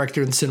with the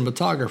director and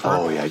cinematographer.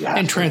 Oh, yeah.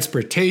 And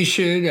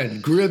transportation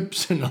and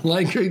grips and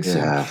electrics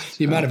and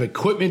the amount of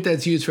equipment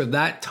that's used for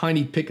that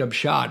tiny pickup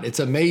shot.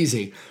 It's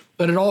amazing.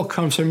 But it all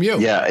comes from you.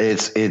 Yeah,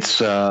 it's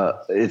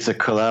a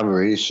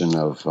collaboration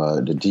of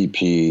the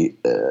DP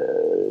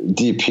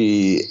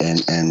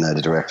and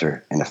the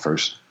director in the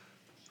first.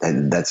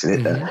 And that's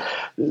it.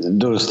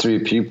 Those three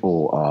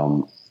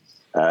people...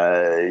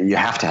 you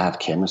have to have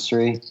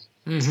chemistry,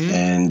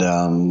 and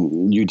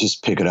you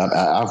just pick it up.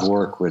 I've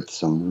worked with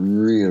some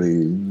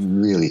really,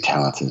 really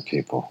talented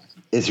people.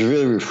 It's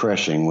really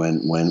refreshing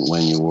when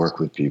you work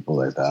with people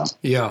like that.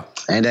 Yeah.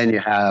 And then you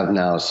have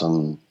now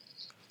some...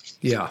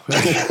 Yeah.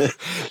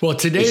 Well,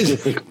 today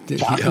is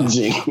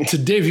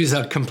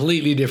a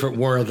completely different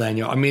world,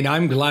 Daniel. I mean,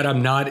 I'm glad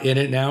I'm not in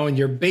it now, and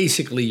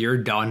you're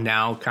done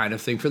now kind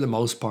of thing for the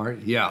most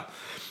part. Yeah.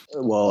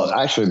 Well,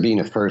 actually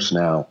being a first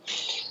now...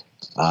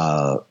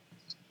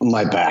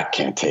 my back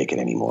can't take it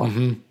anymore,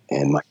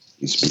 and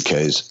it's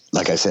because,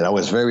 like I said, I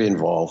was very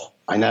involved.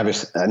 I never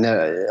sit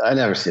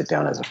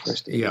down as a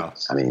first AD. Yeah,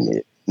 I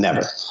mean,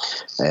 never,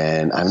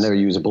 and I've never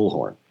used a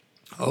bullhorn.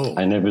 Oh,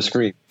 I never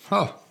screamed.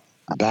 Oh,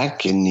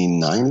 back in the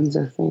 90s,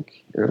 I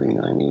think, early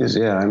 90s.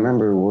 Yeah, I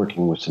remember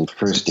working with some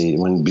first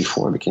AD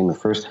before I became a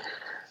first.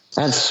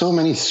 I had so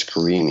many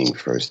screaming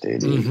first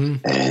AD,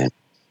 and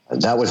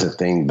that was a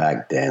thing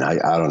back then.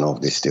 I don't know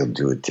if they still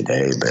do it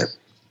today, but.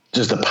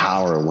 Just the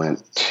power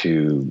went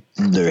to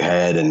their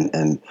head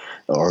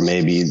or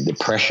maybe the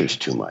pressure's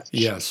too much.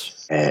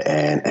 Yes.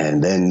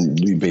 And then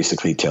you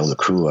basically tell the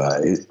crew,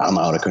 I'm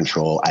out of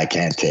control. I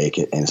can't take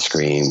it, and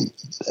scream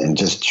and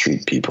just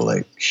treat people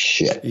like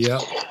shit.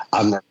 Yeah.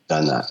 I've never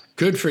done that.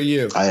 Good for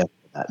you. I have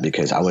done that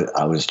because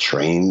I was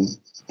trained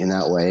in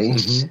that way.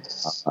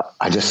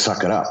 I just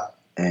suck it up.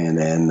 And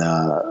then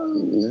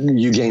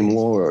you gain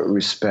more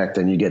respect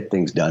and you get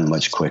things done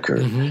much quicker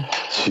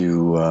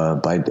to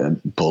bite the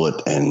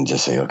bullet and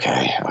just say,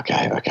 okay.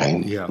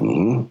 Yeah.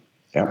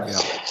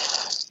 Yeah.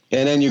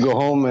 And then you go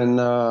home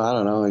and, I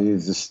don't know, you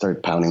just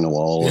start pounding the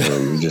wall or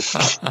you just...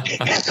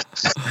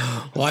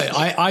 Well,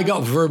 I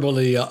got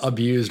verbally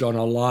abused on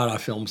a lot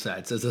of film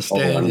sets as a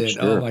stand-in.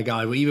 Sure. Oh, my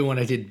God. Even when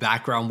I did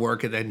background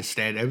work and then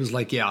stand-in, it was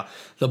like, the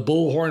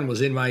bullhorn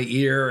was in my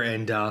ear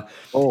and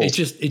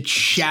it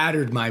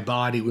shattered my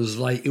body. It was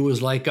like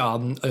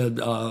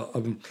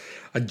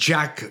a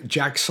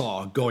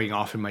jacksaw going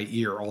off in my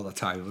ear all the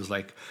time. It was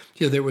like,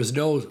 there was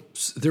no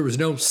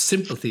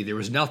sympathy. There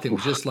was nothing. It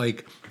was just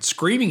like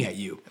screaming at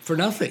you for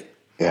nothing.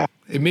 Yeah.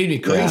 It made me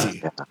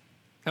crazy. Yeah.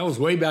 That was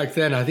way back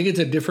then. I think it's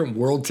a different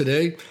world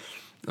today.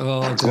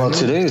 Well,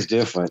 today is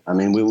different. I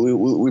mean,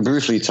 we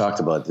briefly talked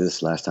about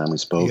this last time we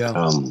spoke.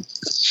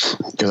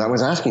 Because I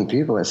was asking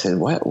people, I said,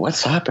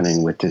 what's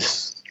happening with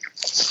this?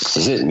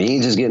 Is it me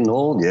just getting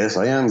old? Yes,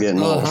 I am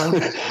getting old.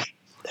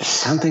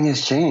 Something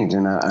has changed.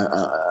 And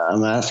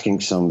I'm asking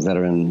some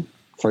veteran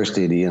first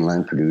AD and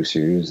line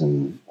producers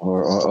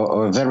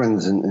or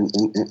veterans in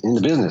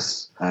the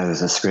business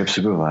as a script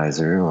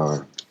supervisor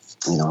or,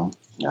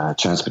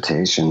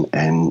 transportation.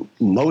 And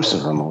most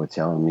of them were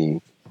telling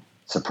me,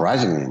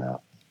 surprisingly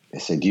enough, they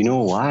said, do you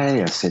know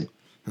why? I said,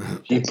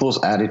 people's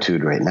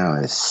attitude right now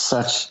is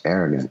such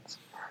arrogance.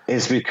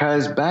 It's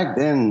because back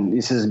then,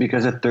 this is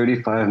because of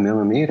 35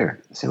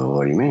 millimeter. I said, well,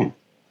 what do you mean?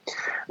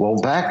 Well,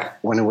 back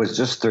when it was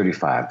just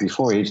 35,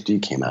 before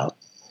HD came out,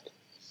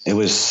 it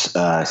was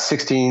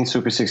 16,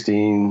 Super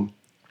 16,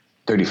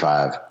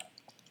 35.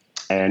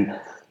 And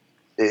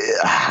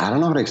I don't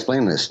know how to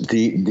explain this.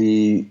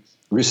 The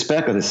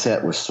respect of the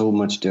set was so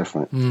much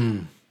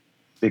different.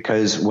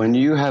 Because when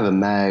you have a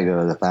mag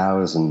of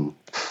 1,000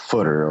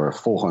 footer or a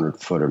 400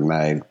 footer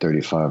mag,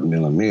 35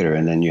 millimeter,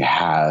 and then you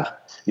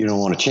don't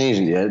want to change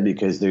it yet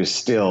because there's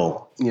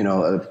still,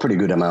 a pretty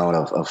good amount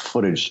of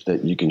footage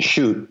that you can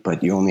shoot,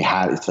 but you only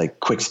have, it's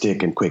like quick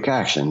stick and quick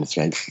action. It's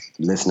like,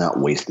 let's not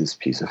waste this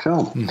piece of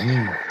film.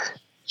 Mm-hmm.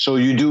 So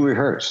you do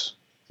rehearse.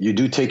 You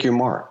do take your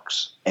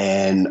marks.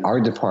 And our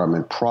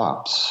department,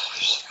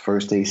 props,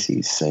 first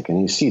AC,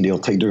 second AC, they'll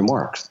take their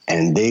marks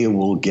and they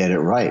will get it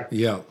right.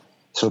 Yeah.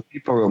 So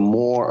people are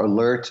more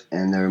alert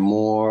and they're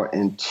more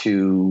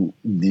into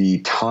the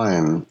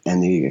time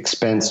and the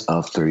expense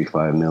of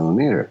 35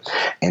 millimeter.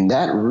 And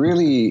that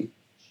really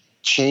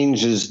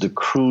changes the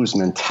crew's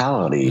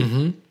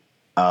mentality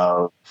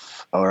of,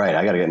 all right,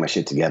 I got to get my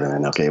shit together.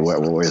 And okay,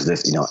 where's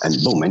this?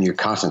 And boom, and you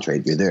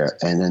concentrate, you're there.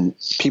 And then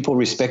people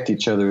respect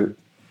each other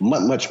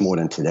much more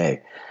than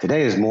today.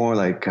 Today is more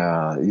like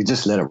you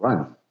just let it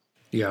run.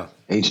 Yeah.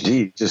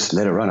 HD, just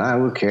let it run. I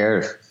don't care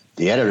if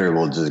the editor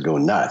will just go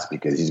nuts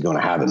because he's going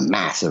to have a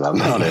massive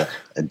amount of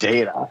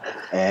data.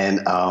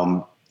 And,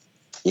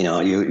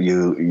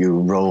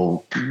 you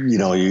roll,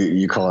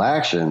 you call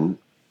action,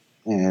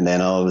 and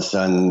then all of a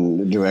sudden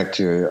the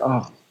director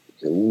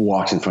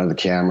walks in front of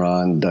the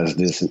camera and does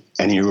this,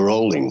 and you're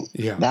rolling.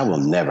 Yeah. That will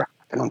never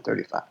happen on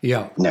 35.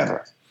 Yeah.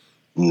 Never.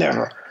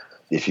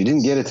 If you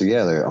didn't get it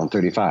together on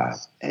 35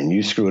 and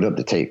you screwed up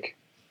the take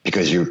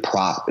because your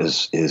prop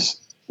is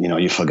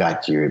you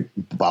forgot your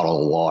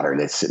bottle of water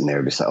that's sitting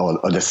there beside,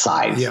 or the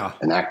side. Yeah.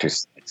 An actor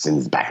sits in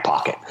his back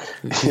pocket.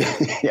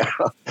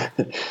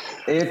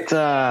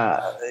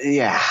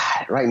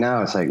 Right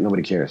now it's like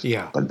nobody cares.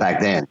 Yeah. But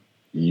back then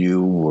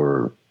you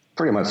were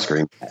pretty much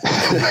screaming.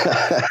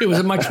 It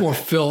was much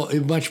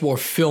more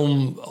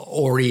film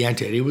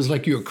oriented. It was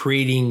like you were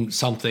creating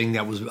something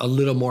that was a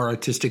little more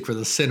artistic for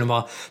the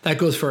cinema. That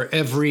goes for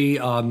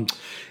everybody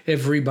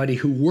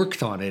who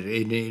worked on it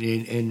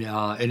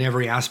in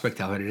every aspect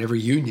of it, in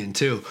every union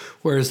too.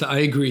 Whereas I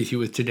agree with you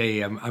with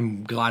today.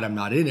 I'm glad I'm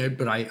not in it,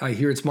 but I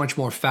hear it's much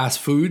more fast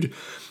food,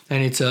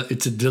 and it's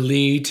a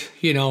delete.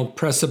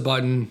 Press a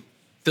button.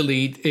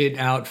 Delete, in,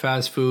 out,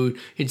 fast food,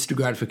 instant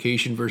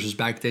gratification versus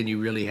back then you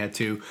really had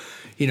to,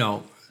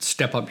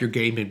 step up your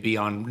game and be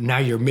on. Now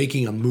you're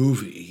making a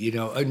movie,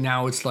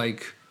 Now it's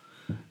like,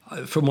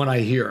 from what I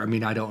hear,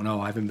 I don't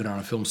know. I haven't been on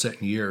a film set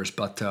in years,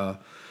 but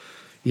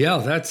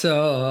that's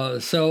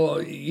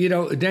so,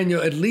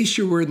 Daniel, at least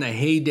you were in the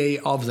heyday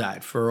of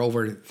that for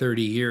over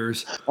 30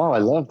 years. Oh, I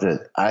loved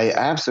it. I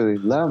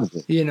absolutely loved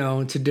it.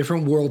 It's a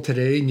different world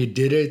today, and you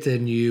did it,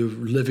 and you're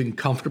living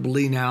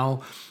comfortably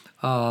now.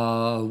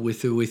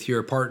 With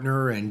your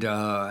partner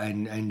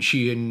and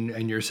she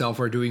and yourself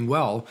are doing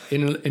well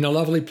in a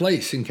lovely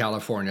place in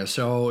California.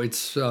 So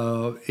it's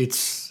a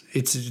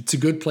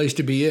good place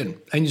to be in,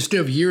 and you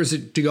still have years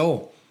to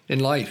go in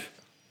life.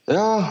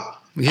 Yeah,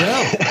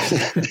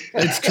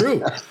 it's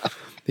true.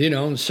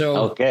 So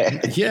okay.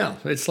 Yeah,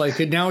 it's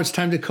like now it's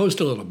time to coast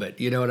a little bit.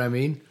 You know what I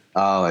mean?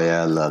 Oh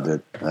yeah, I loved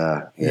it.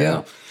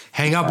 Yeah.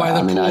 Hang out by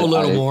the pool a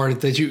little more.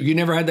 That you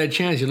never had that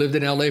chance. You lived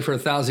in LA for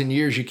 1,000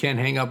 years. You can't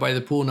hang out by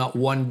the pool not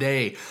one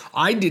day.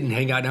 I didn't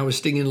hang out, and I was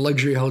staying in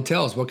luxury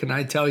hotels. What can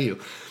I tell you?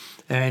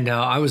 And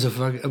I was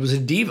a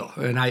diva,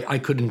 and I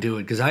couldn't do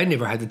it because I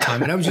never had the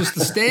time, and I was just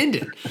the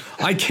stand-in.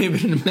 I can't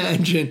even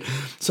imagine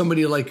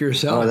somebody like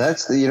yourself. Oh,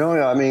 that's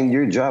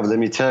your job. Let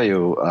me tell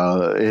you,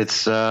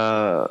 it's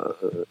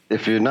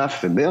if you're not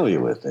familiar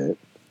with it.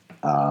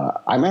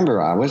 I remember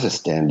I was a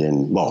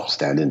stand-in PA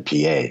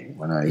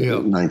when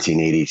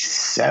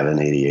 1987,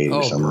 88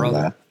 or something like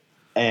that.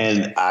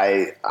 And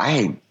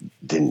I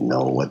didn't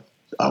know what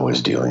I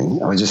was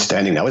doing. I was just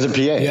standing there. I was a PA.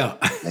 Yeah.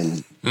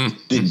 And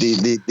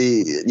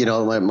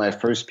my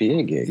first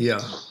PA gig. Yeah.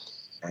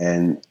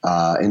 And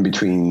in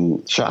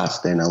between shots,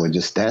 then I would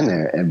just stand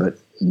there. But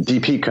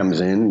DP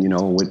comes in,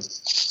 with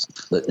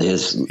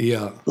his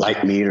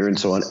light meter and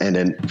so on. And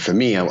then for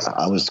me, I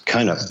was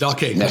kind of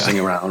messing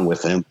around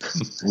with him.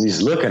 And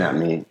he's looking at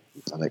me.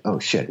 I'm like, oh,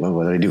 shit,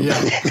 what did I do? Yeah.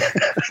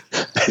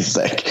 It's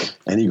like,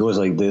 and he goes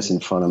like this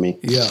in front of me.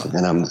 Yeah.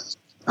 And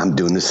I'm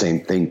doing the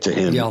same thing to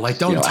him. Yeah, like,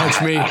 don't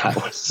touch me. I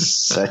was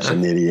such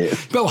an idiot.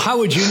 Well, how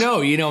would you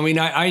know?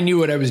 I knew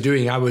what I was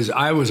doing. I was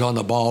on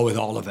the ball with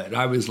all of it.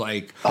 I was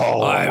like,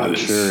 I'm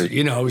sure.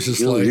 I was just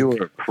you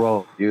were a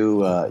pro.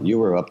 You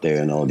were up there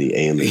in all the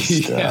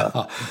A-list.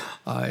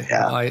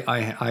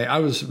 I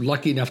was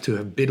lucky enough to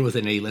have been with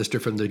an A-lister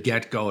from the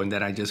get-go, and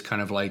then I just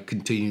kind of like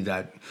continued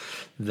that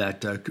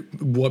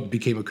what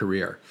became a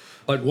career.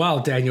 But wow,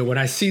 Daniel, when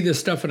I see this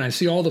stuff and I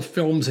see all the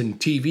films and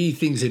TV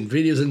things and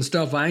videos and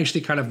stuff, I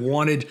actually kind of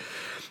wanted,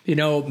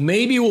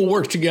 maybe we'll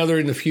work together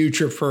in the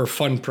future for a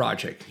fun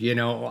project.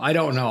 I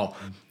don't know.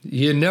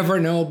 You never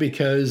know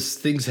because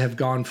things have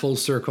gone full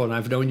circle, and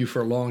I've known you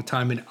for a long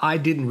time, and I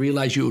didn't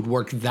realize you would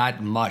work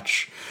that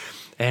much.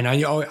 And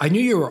I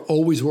knew you were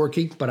always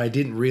working, but I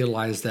didn't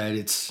realize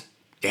that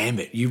damn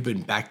it, you've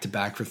been back to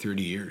back for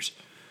 30 years.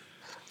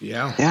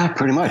 Yeah. Yeah,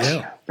 pretty much.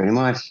 Yeah. Pretty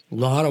much. A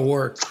lot of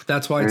work.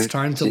 That's why it's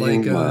time to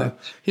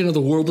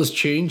the world has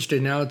changed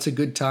and now it's a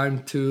good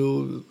time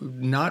to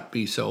not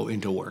be so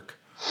into work.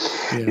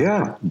 You know?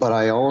 Yeah. But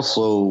I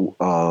also,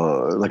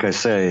 like I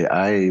say,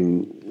 I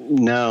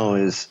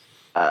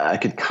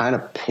could kind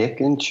of pick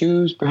and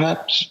choose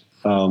perhaps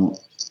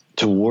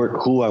to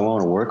work who I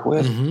want to work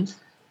with. Mm-hmm.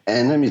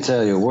 And let me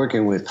tell you,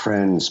 working with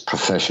friends,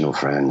 professional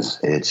friends,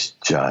 it's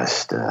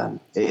just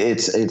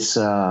it's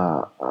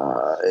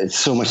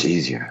so much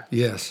easier.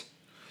 Yes,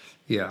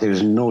 yeah.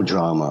 There's no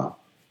drama,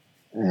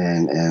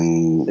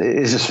 and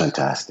it's just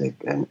fantastic.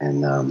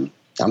 And I'm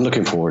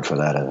looking forward for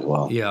that as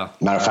well. Yeah.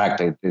 Matter of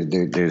fact,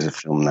 there's a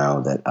film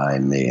now that I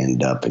may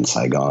end up in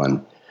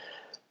Saigon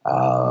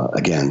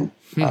again,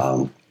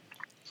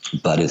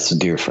 but it's a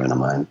dear friend of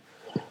mine,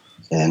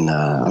 and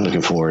I'm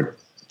looking forward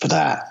for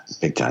that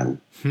big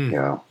time. You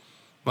know.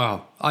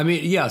 Wow. I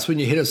mean, yes, when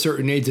you hit a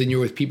certain age and you're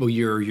with people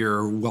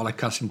you're well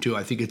accustomed to,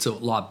 I think it's a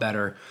lot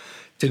better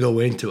to go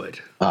into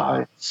it.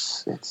 Oh,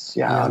 it's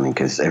I mean,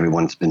 because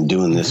everyone's been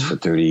doing this for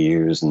 30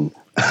 years, and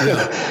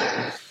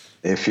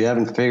if you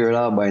haven't figured it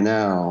out by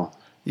now,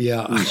 maybe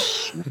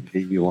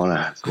you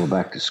want to go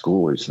back to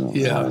school or something.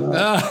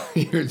 Yeah,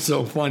 you're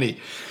so funny.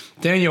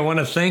 Daniel, I want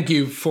to thank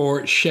you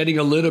for shedding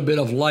a little bit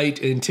of light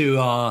into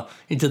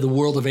the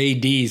world of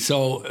AD.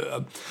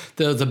 So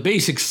the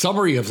basic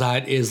summary of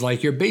that is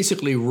like you're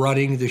basically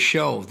running the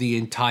show, the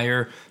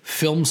entire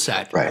film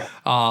set. Right.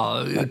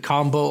 A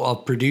combo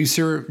of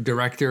producer,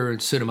 director,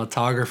 and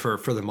cinematographer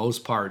for the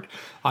most part.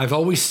 I've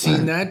always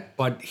seen that,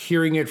 but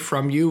hearing it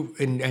from you,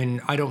 and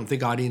I don't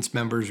think audience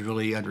members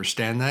really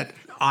understand that.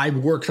 I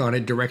worked on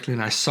it directly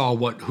and I saw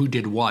who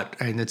did what,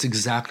 and it's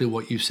exactly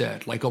what you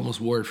said, like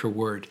almost word for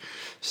word.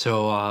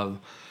 So,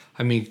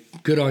 I mean,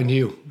 good on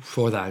you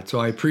for that. So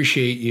I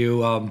appreciate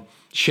you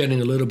shedding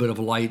a little bit of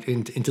light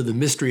into the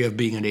mystery of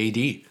being an AD.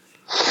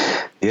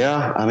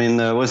 Yeah, I mean,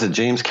 was it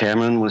James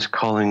Cameron was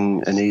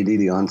calling an AD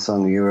the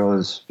unsung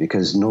heroes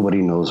because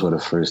nobody knows what a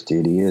first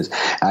AD is.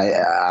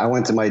 I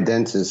went to my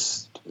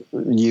dentist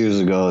years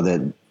ago that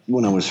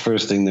when I was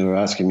first thing, they were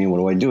asking me, what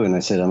do I do? And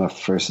I said, I'm a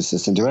first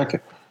assistant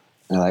director.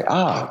 And they're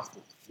like,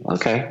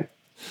 okay.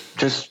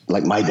 Just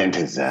like my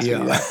dentist asked me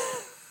that.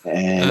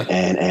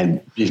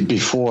 And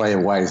before I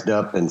wised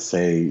up and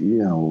say,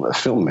 a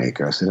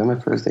filmmaker, I said, I'm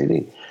a first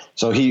AD.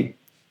 So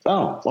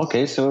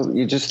okay. So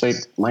you're just like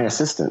my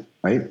assistant,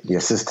 right? The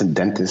assistant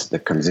dentist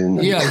that comes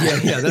in.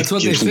 Yeah. That's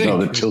what they think.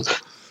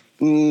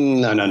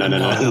 No,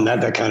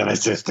 not that kind of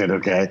assistant.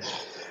 Okay.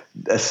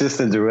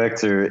 Assistant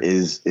director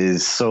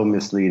is so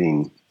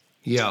misleading.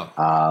 Yeah.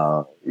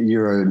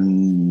 You're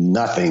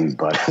nothing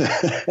but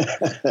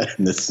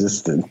an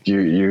assistant.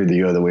 You're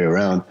the other way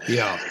around.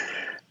 Yeah.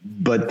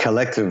 But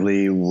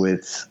collectively,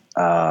 with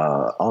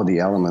all the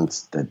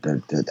elements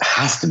that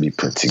has to be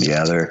put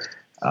together,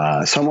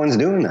 someone's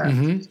doing that.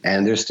 Mm-hmm.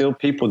 And there's still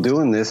people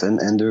doing this,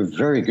 and they're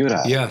very good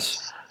at it.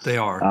 Yes, they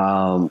are.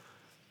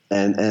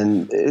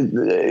 And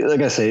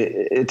like I say,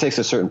 it takes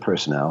a certain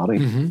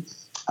personality.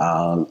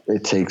 Mm-hmm.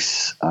 It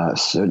takes a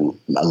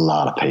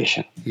lot of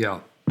patience.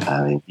 Yeah.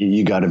 I mean,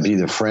 you got to be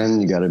the friend,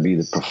 you got to be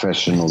the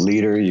professional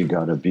leader, you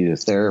got to be the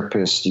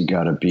therapist, you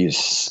got to be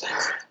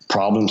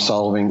problem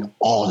solving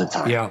all the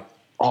time. Yeah.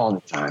 All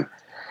the time.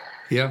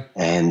 Yeah.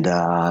 And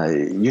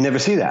you never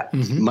see that.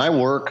 Mm-hmm. My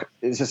work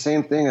is the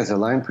same thing as a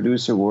line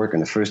producer work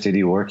and a first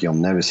AD work. You'll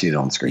never see it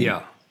on screen.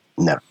 Yeah.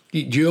 Never.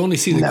 You only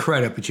see the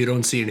credit, but you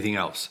don't see anything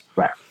else.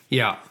 Right.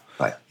 Yeah.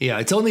 Right. Yeah,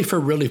 it's only for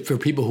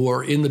people who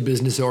are in the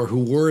business or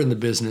who were in the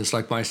business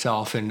like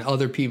myself, and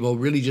other people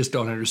really just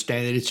don't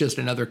understand it. It's just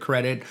another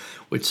credit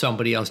with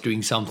somebody else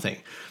doing something.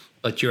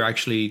 But you're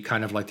actually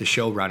kind of like the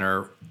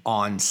showrunner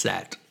on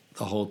set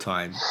the whole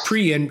time,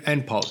 pre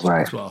and post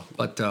as well.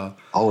 But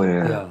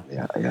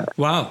yeah.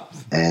 Wow.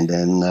 And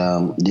then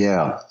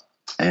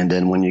and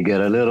then when you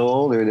get a little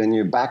older, then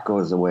your back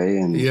goes away,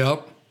 and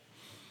yep.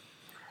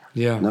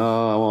 Yeah.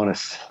 No, I want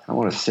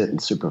to sit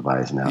and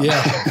supervise now.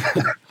 Yeah.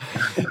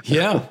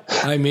 Yeah.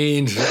 I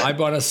mean, I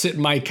want to sit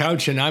in my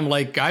couch and I'm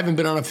like, I haven't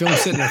been on a film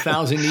set in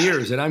 1,000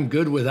 years and I'm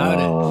good without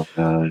it.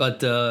 God.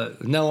 But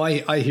no,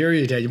 I hear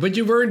you, Daniel. But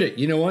you've earned it.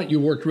 You know what? You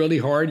worked really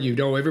hard. You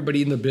know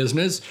everybody in the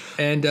business,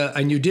 and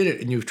you did it.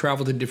 And you've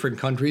traveled to different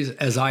countries,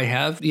 as I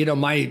have. You know,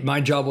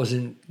 my job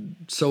wasn't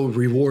so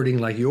rewarding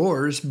like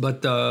yours,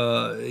 but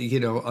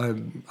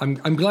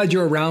I'm glad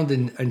you're around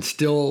and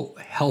still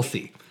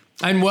healthy.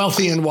 And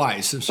wealthy and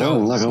wise,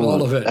 so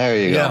all of it. There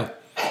you go.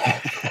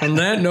 On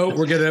that note,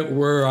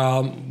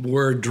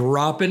 we're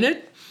dropping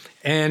it,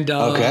 and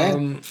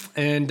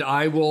and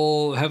I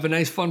will have a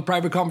nice, fun,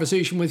 private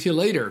conversation with you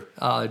later,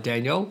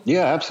 Daniel.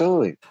 Yeah,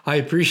 absolutely. I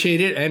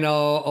appreciate it, and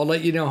I'll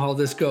let you know how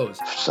this goes.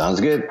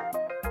 Sounds good.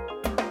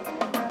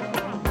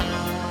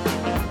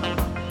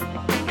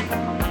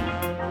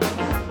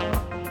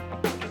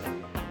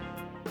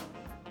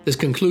 This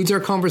concludes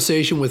our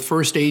conversation with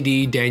First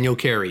AD Daniel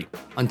Carey.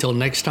 Until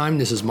next time,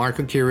 this is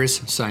Marco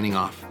Kiris signing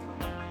off.